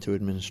go into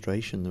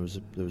administration. There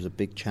was a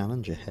big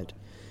challenge ahead,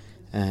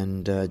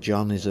 and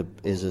John is a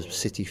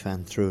City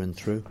fan through and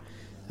through.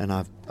 And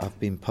I've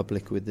been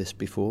public with this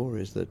before.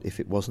 Is that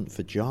if it wasn't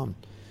for John,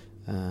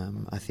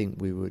 I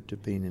think we would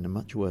have been in a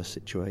much worse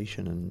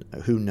situation. And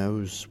who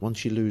knows?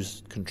 Once you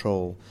lose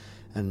control,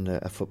 and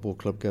a football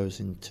club goes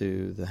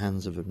into the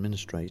hands of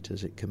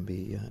administrators, it can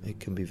be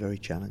very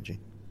challenging.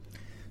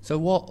 So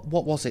what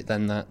was it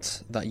then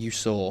that you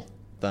saw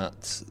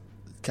that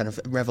kind of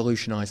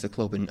revolutionised the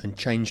club and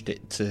changed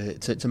it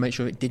to make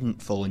sure it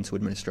didn't fall into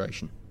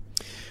administration?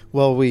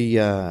 Well,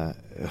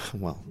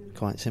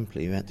 quite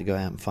simply, we had to go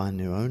out and find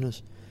new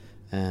owners,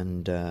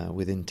 and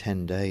within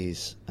 10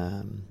 days,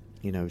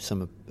 you know,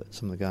 some of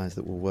the guys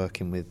that were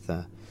working with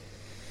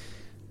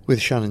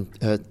Thaksin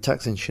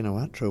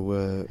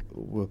Shinawatra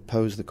were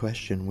posed the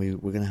question, we're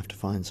going to have to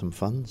find some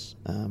funds.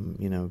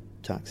 You know,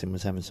 Thaksin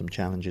was having some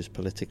challenges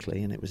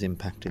politically, and it was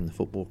impacting the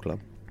football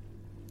club.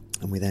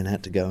 And we then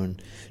had to go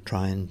and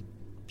try and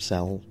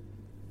sell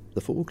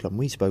the football club. And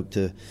we spoke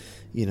to,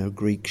 you know,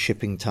 Greek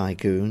shipping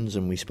tycoons,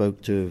 and we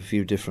spoke to a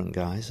few different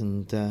guys,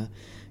 and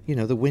you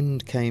know, the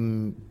wind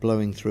came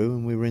blowing through,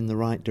 and we were in the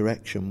right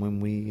direction when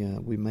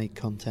we made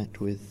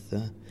contact with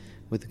the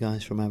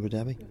guys from Abu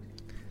Dhabi.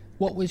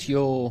 What was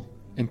your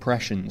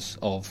impressions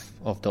of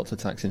Dr.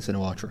 Thaksin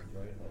Shinawatra?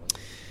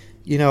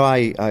 You know,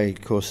 I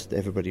of course,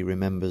 everybody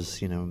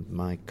remembers, you know,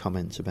 my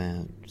comments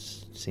about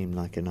seemed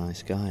like a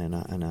nice guy,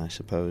 and I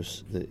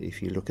suppose that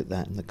if you look at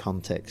that in the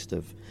context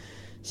of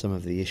some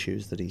of the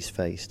issues that he's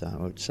faced, I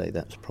would say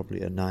that's probably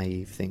a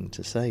naive thing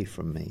to say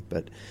from me.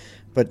 But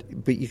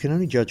you can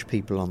only judge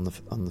people on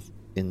the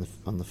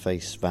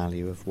face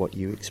value of what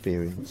you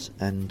experience,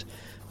 and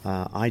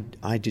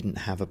I didn't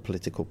have a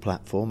political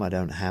platform. I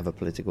don't have a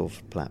political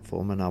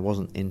platform, and I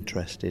wasn't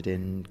interested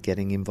in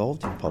getting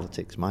involved in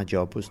politics. My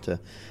job was to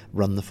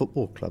run the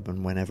football club,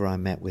 and whenever I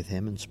met with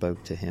him and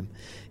spoke to him,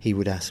 he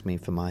would ask me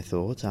for my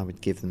thoughts. I would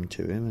give them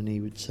to him, and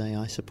he would say,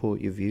 "I support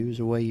your views,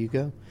 away you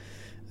go."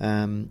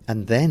 And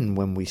then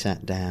when we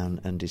sat down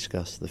and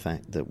discussed the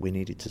fact that we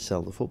needed to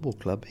sell the football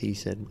club, he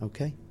said,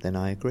 "Okay, then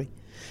I agree."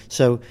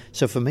 So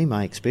for me,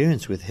 my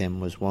experience with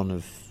him was one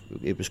of,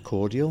 it was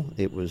cordial,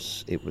 it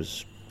was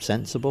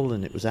sensible,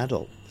 and it was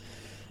adult.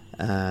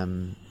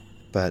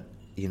 But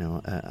you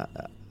know,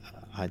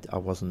 I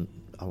wasn't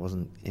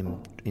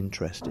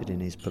interested in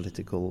his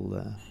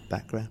political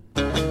background.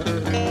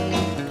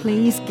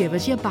 Please give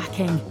us your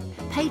backing.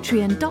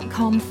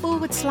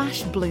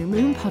 Patreon.com/Blue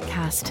Moon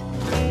Podcast.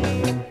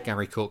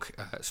 Gary Cook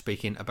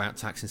speaking about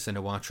Thaksin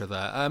Shinawatra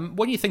there.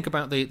 When you think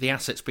about the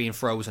assets being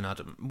frozen,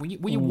 Adam,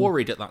 were you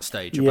worried at that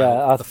stage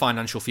about the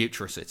financial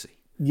future of City?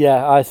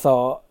 Yeah, I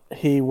thought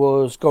he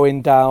was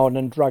going down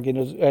and dragging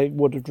us,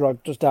 would have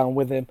dragged us down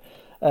with him.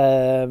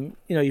 You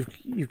know,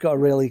 you've got to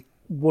really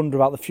wonder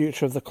about the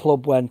future of the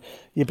club when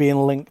you're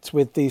being linked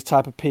with these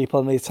type of people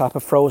and these type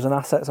of frozen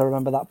assets. I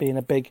remember that being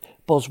a big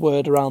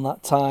buzzword around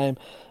that time.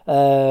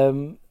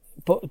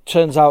 but it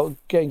turns out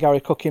getting Gary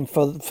Cook in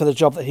for the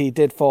job that he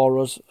did for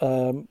us,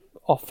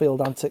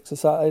 off-field antics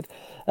aside,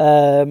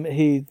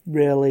 he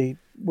really...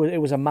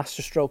 It was a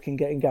masterstroke in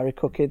getting Gary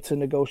Cook in to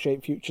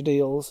negotiate future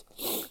deals.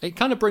 It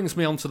kind of brings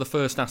me on to the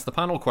first Ask the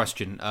Panel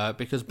question,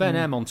 because Ben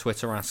M on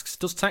Twitter asks,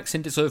 does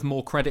Thaksin deserve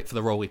more credit for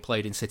the role he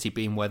played in City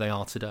being where they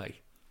are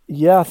today?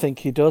 Yeah, I think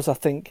he does. I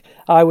think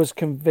I was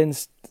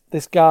convinced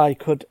this guy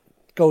could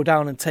go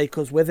down and take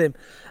us with him.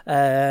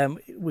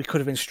 We could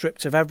have been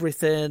stripped of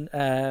everything,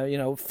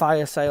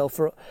 fire sale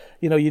for,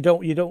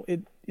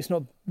 it's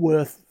not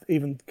worth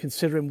even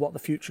considering what the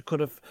future could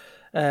have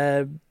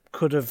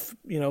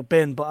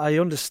been. But I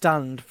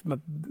understand from a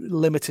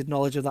limited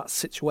knowledge of that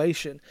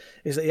situation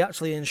is that he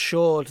actually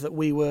ensured that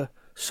we were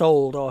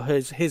sold, or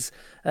his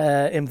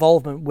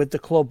involvement with the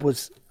club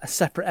was a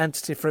separate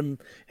entity from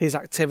his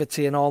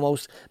activity, and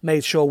almost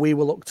made sure we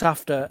were looked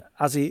after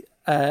as he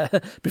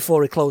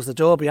before he closed the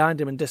door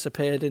behind him and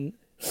disappeared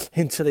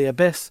into the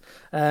abyss.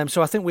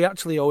 So I think we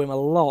actually owe him a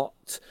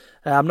lot.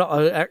 I'm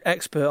not an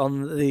expert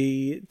on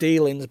the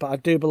dealings, but I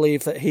do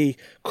believe that he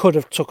could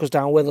have took us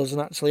down with us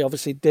and actually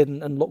obviously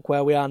didn't, and look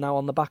where we are now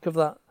on the back of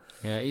that.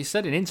 Yeah, he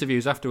said in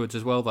interviews afterwards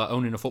as well that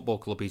owning a football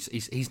club,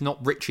 he's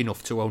not rich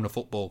enough to own a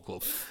football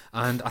club,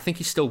 and I think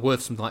he's still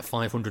worth something like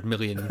 £500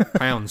 million.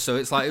 So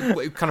it's like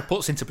it kind of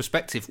puts into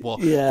perspective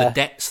the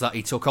debts that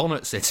he took on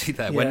at City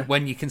there.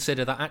 When you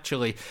consider that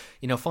actually,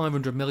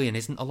 £500 million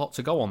isn't a lot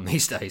to go on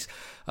these days.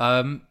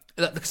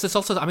 Because there's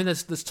also,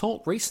 there's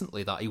talk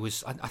recently that he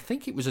was, I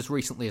think it was as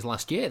recently as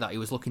last year, that he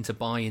was looking to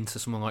buy into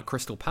someone like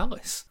Crystal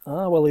Palace.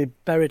 Well, he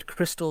buried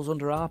crystals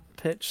under our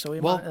pitch, so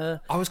he might.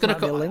 I was going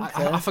to.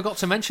 I forgot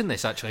to mention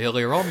this actually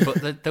earlier on,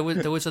 but there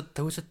was a.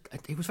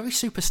 He was very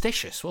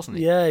superstitious, wasn't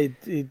he? Yeah,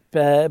 he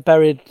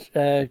buried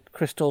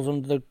crystals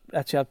under the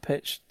Etihad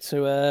pitch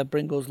to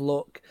bring us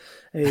luck.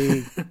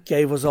 He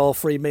gave us all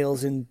free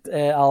meals in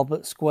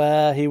Albert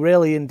Square. He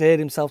really endeared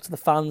himself to the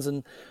fans,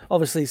 and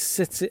obviously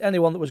City,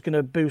 anyone that was going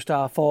to boost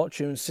our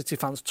fortunes, City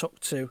fans took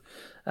to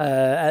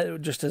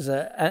just as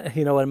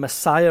a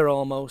messiah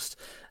almost.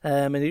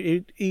 And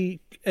he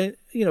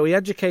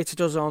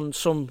educated us on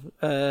some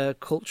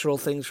cultural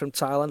things from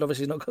Thailand.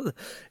 Obviously,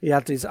 he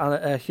had his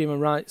human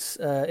rights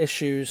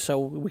issues, so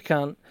we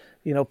can't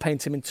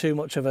paint him in too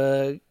much of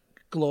a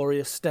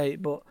glorious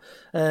state. But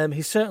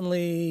he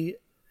certainly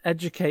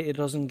educated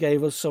us and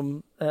gave us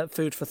some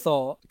food for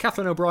thought.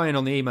 Catherine O'Brien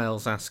on the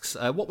emails asks,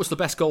 what was the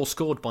best goal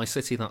scored by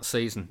City that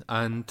season?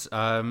 And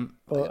you're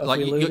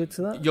going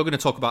to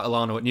talk about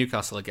Elano at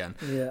Newcastle again.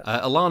 Yeah.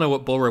 Elano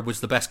at Borough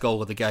was the best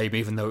goal of the game,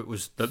 even though it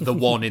was the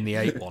one in the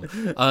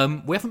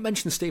 8-1. We haven't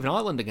mentioned Stephen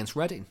Ireland against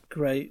Reading.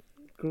 Great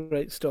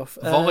stuff.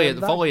 Volley in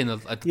the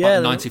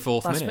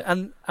 94th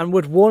minute. And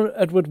we'd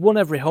won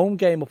every home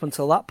game up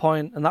until that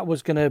point, and that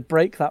was going to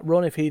break that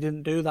run if he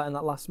didn't do that in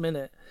that last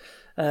minute.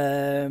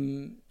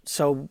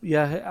 So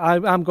yeah,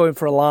 I'm going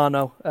for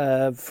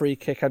Elano free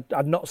kick.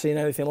 I'd not seen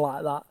anything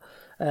like that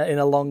in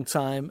a long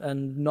time,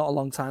 and not a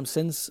long time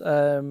since. It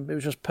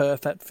was just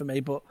perfect for me.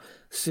 But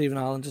Stephen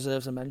Ireland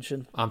deserves a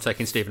mention. I'm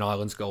taking Stephen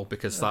Ireland's goal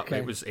because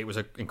it was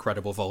an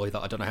incredible volley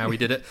that I don't know how he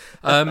did it.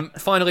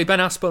 Finally, Ben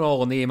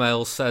Aspinall on the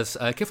email says,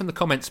 given the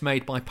comments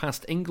made by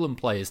past England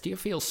players, do you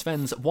feel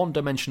Sven's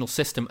one-dimensional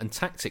system and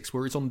tactics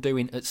were his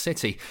undoing at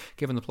City?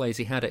 Given the players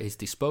he had at his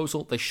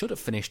disposal, they should have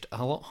finished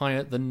a lot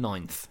higher than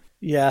 9th.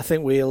 Yeah, I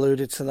think we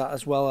alluded to that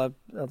as well.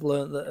 I've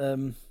learnt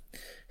that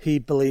he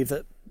believed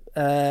that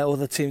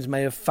other teams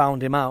may have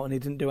found him out and he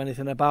didn't do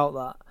anything about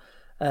that.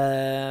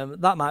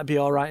 That might be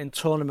all right in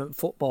tournament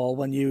football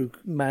when you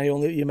may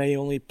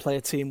only play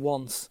a team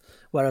once,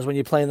 whereas when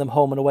you're playing them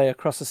home and away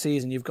across the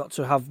season, you've got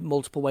to have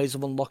multiple ways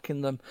of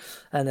unlocking them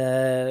and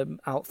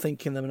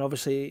outthinking them. And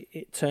obviously,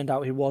 it turned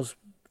out he was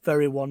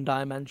very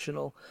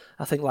one-dimensional.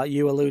 I think, like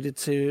you alluded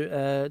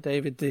to,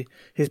 David,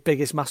 his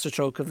biggest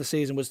masterstroke of the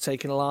season was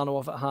taking Elano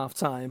off at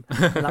half-time,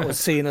 and that was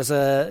seen as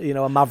a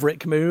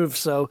maverick move.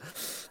 So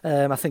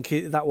I think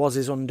that was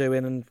his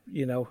undoing, and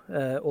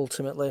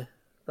ultimately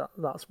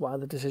that's why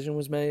the decision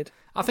was made.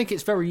 I think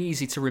it's very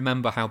easy to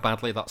remember how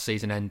badly that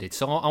season ended.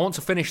 So I want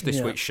to finish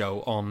this week's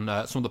show on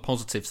some of the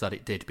positives that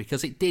it did,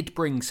 because it did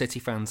bring City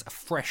fans a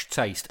fresh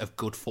taste of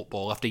good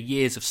football after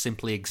years of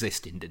simply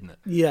existing, didn't it?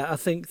 Yeah, I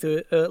think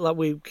like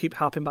we keep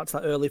harping back to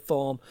that early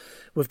form.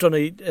 We've done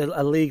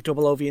a league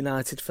double over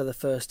United for the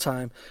first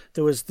time.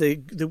 There was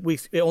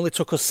it only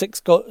took us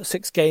six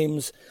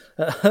games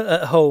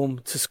at home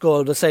to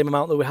score the same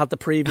amount that we had the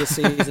previous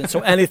season.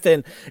 So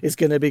anything is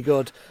going to be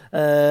good.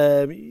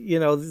 There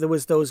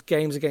was those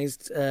games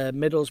against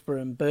Middlesbrough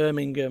and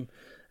Birmingham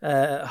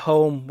at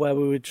home where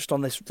we were just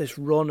on this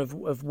run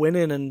of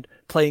winning and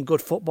playing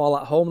good football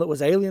at home that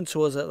was alien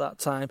to us at that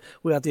time.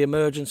 We had the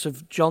emergence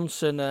of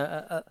Johnson,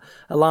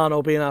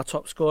 Elano being our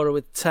top scorer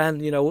with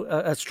 10,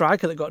 a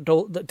striker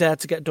that dared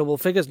to get double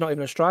figures, not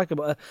even a striker,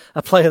 but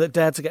a player that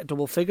dared to get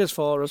double figures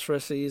for us for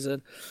a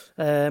season.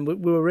 We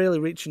were really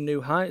reaching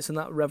new heights, and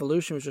that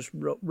revolution was just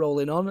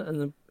rolling on,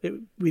 and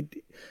we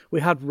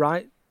had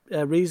right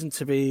reason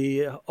to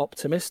be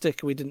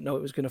optimistic. We didn't know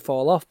it was going to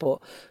fall off, but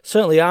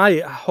certainly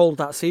I hold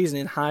that season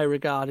in high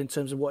regard in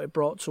terms of what it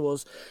brought to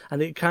us,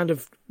 and it kind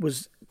of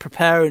was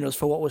preparing us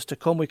for what was to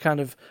come. We kind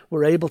of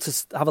were able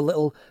to have a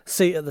little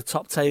seat at the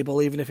top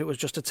table, even if it was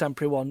just a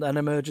temporary one, an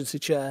emergency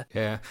chair.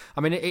 Yeah,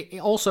 I mean, it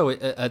also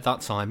at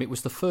that time, it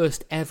was the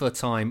first ever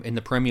time in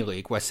the Premier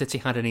League where City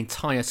had an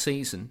entire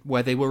season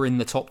where they were in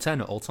the top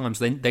 10 at all times.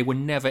 They were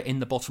never in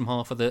the bottom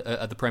half of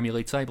the Premier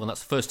League table, and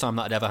that's the first time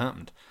that had ever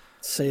happened.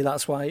 See,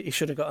 that's why he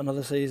should have got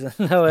another season.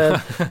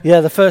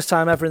 Yeah, the first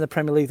time ever in the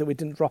Premier League that we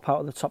didn't drop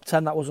out of the top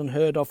 10, that was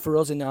unheard of for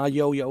us in our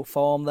yo-yo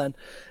form then.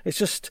 It's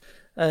just...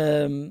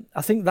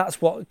 I think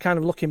that's what, kind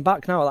of looking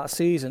back now at that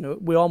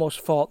season, we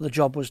almost thought the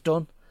job was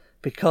done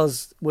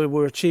because we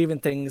were achieving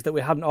things that we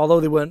hadn't, although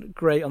they weren't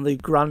great on the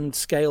grand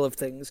scale of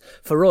things.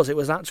 For us, it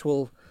was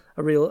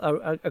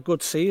a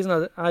good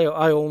season. I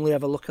only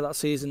ever look at that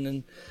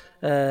season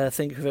and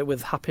think of it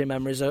with happy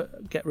memories.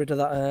 Get rid of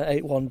that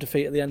 8-1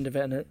 defeat at the end of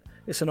it, and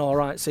it's an all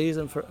right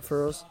season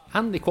for us.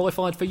 And they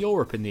qualified for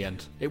Europe in the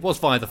end. It was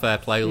via the Fair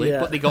Play League,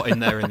 but they got in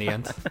there in the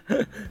end.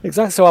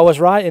 Exactly. So I was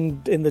right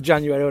in the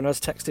January when I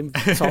was texting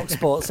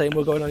TalkSport saying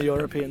we're going on a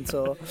European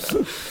tour.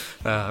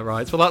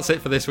 Right. Well, that's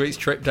it for this week's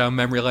trip down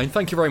memory lane.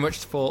 Thank you very much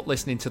for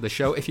listening to the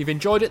show. If you've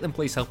enjoyed it, then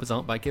please help us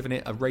out by giving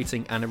it a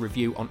rating and a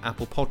review on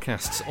Apple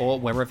Podcasts or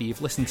wherever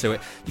you've listened to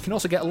it. You can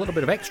also get a little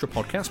bit of extra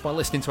podcast by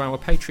listening to our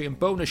Patreon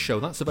bonus show.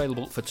 That's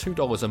available for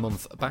 $2 a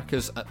month. Back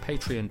us at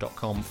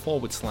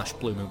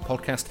patreon.com/Blue Moon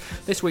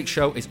Podcast. This week's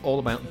show is all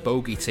about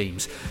bogey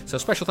teams. So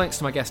special thanks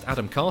to my guest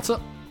Adam Carter.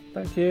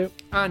 Thank you.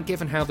 And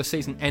given how the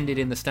season ended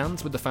in the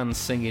stands with the fans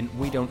singing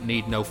 "We don't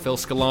need no Phil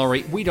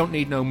Scolari, we don't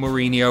need no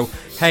Mourinho,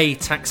 hey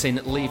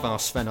Taksin, leave our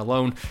Sven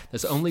alone,"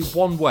 there's only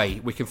one way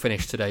we can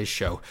finish today's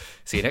show.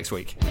 See you next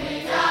week. We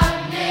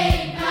don't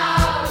need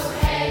no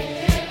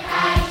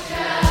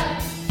education.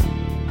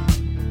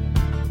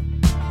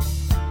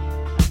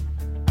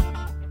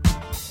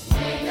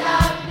 We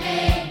don't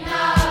need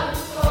no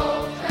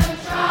full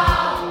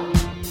control.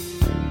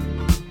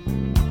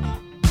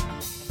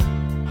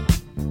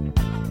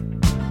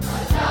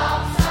 No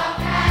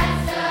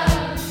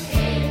sarcasm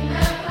in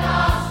the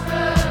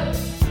classroom.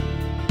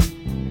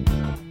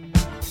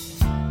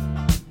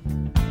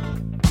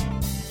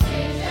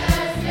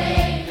 Teachers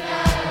leave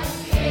the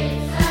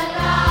kids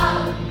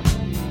alone.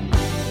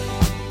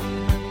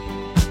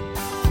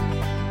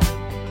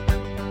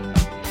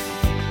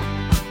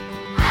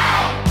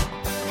 Hey,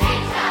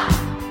 teacher,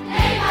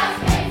 leave us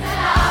kids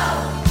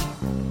alone.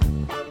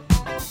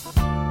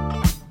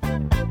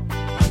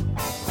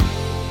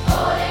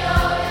 All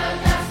you're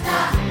just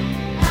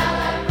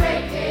another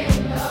brick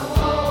in the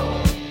wall.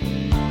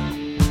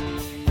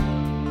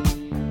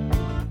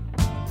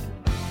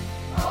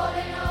 All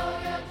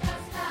you're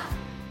just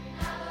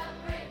another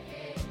brick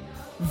in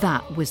the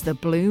That was the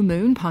Blue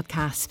Moon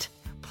Podcast.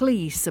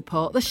 Please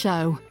support the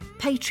show.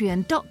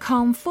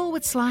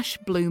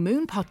 Patreon.com/Blue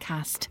Moon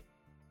Podcast.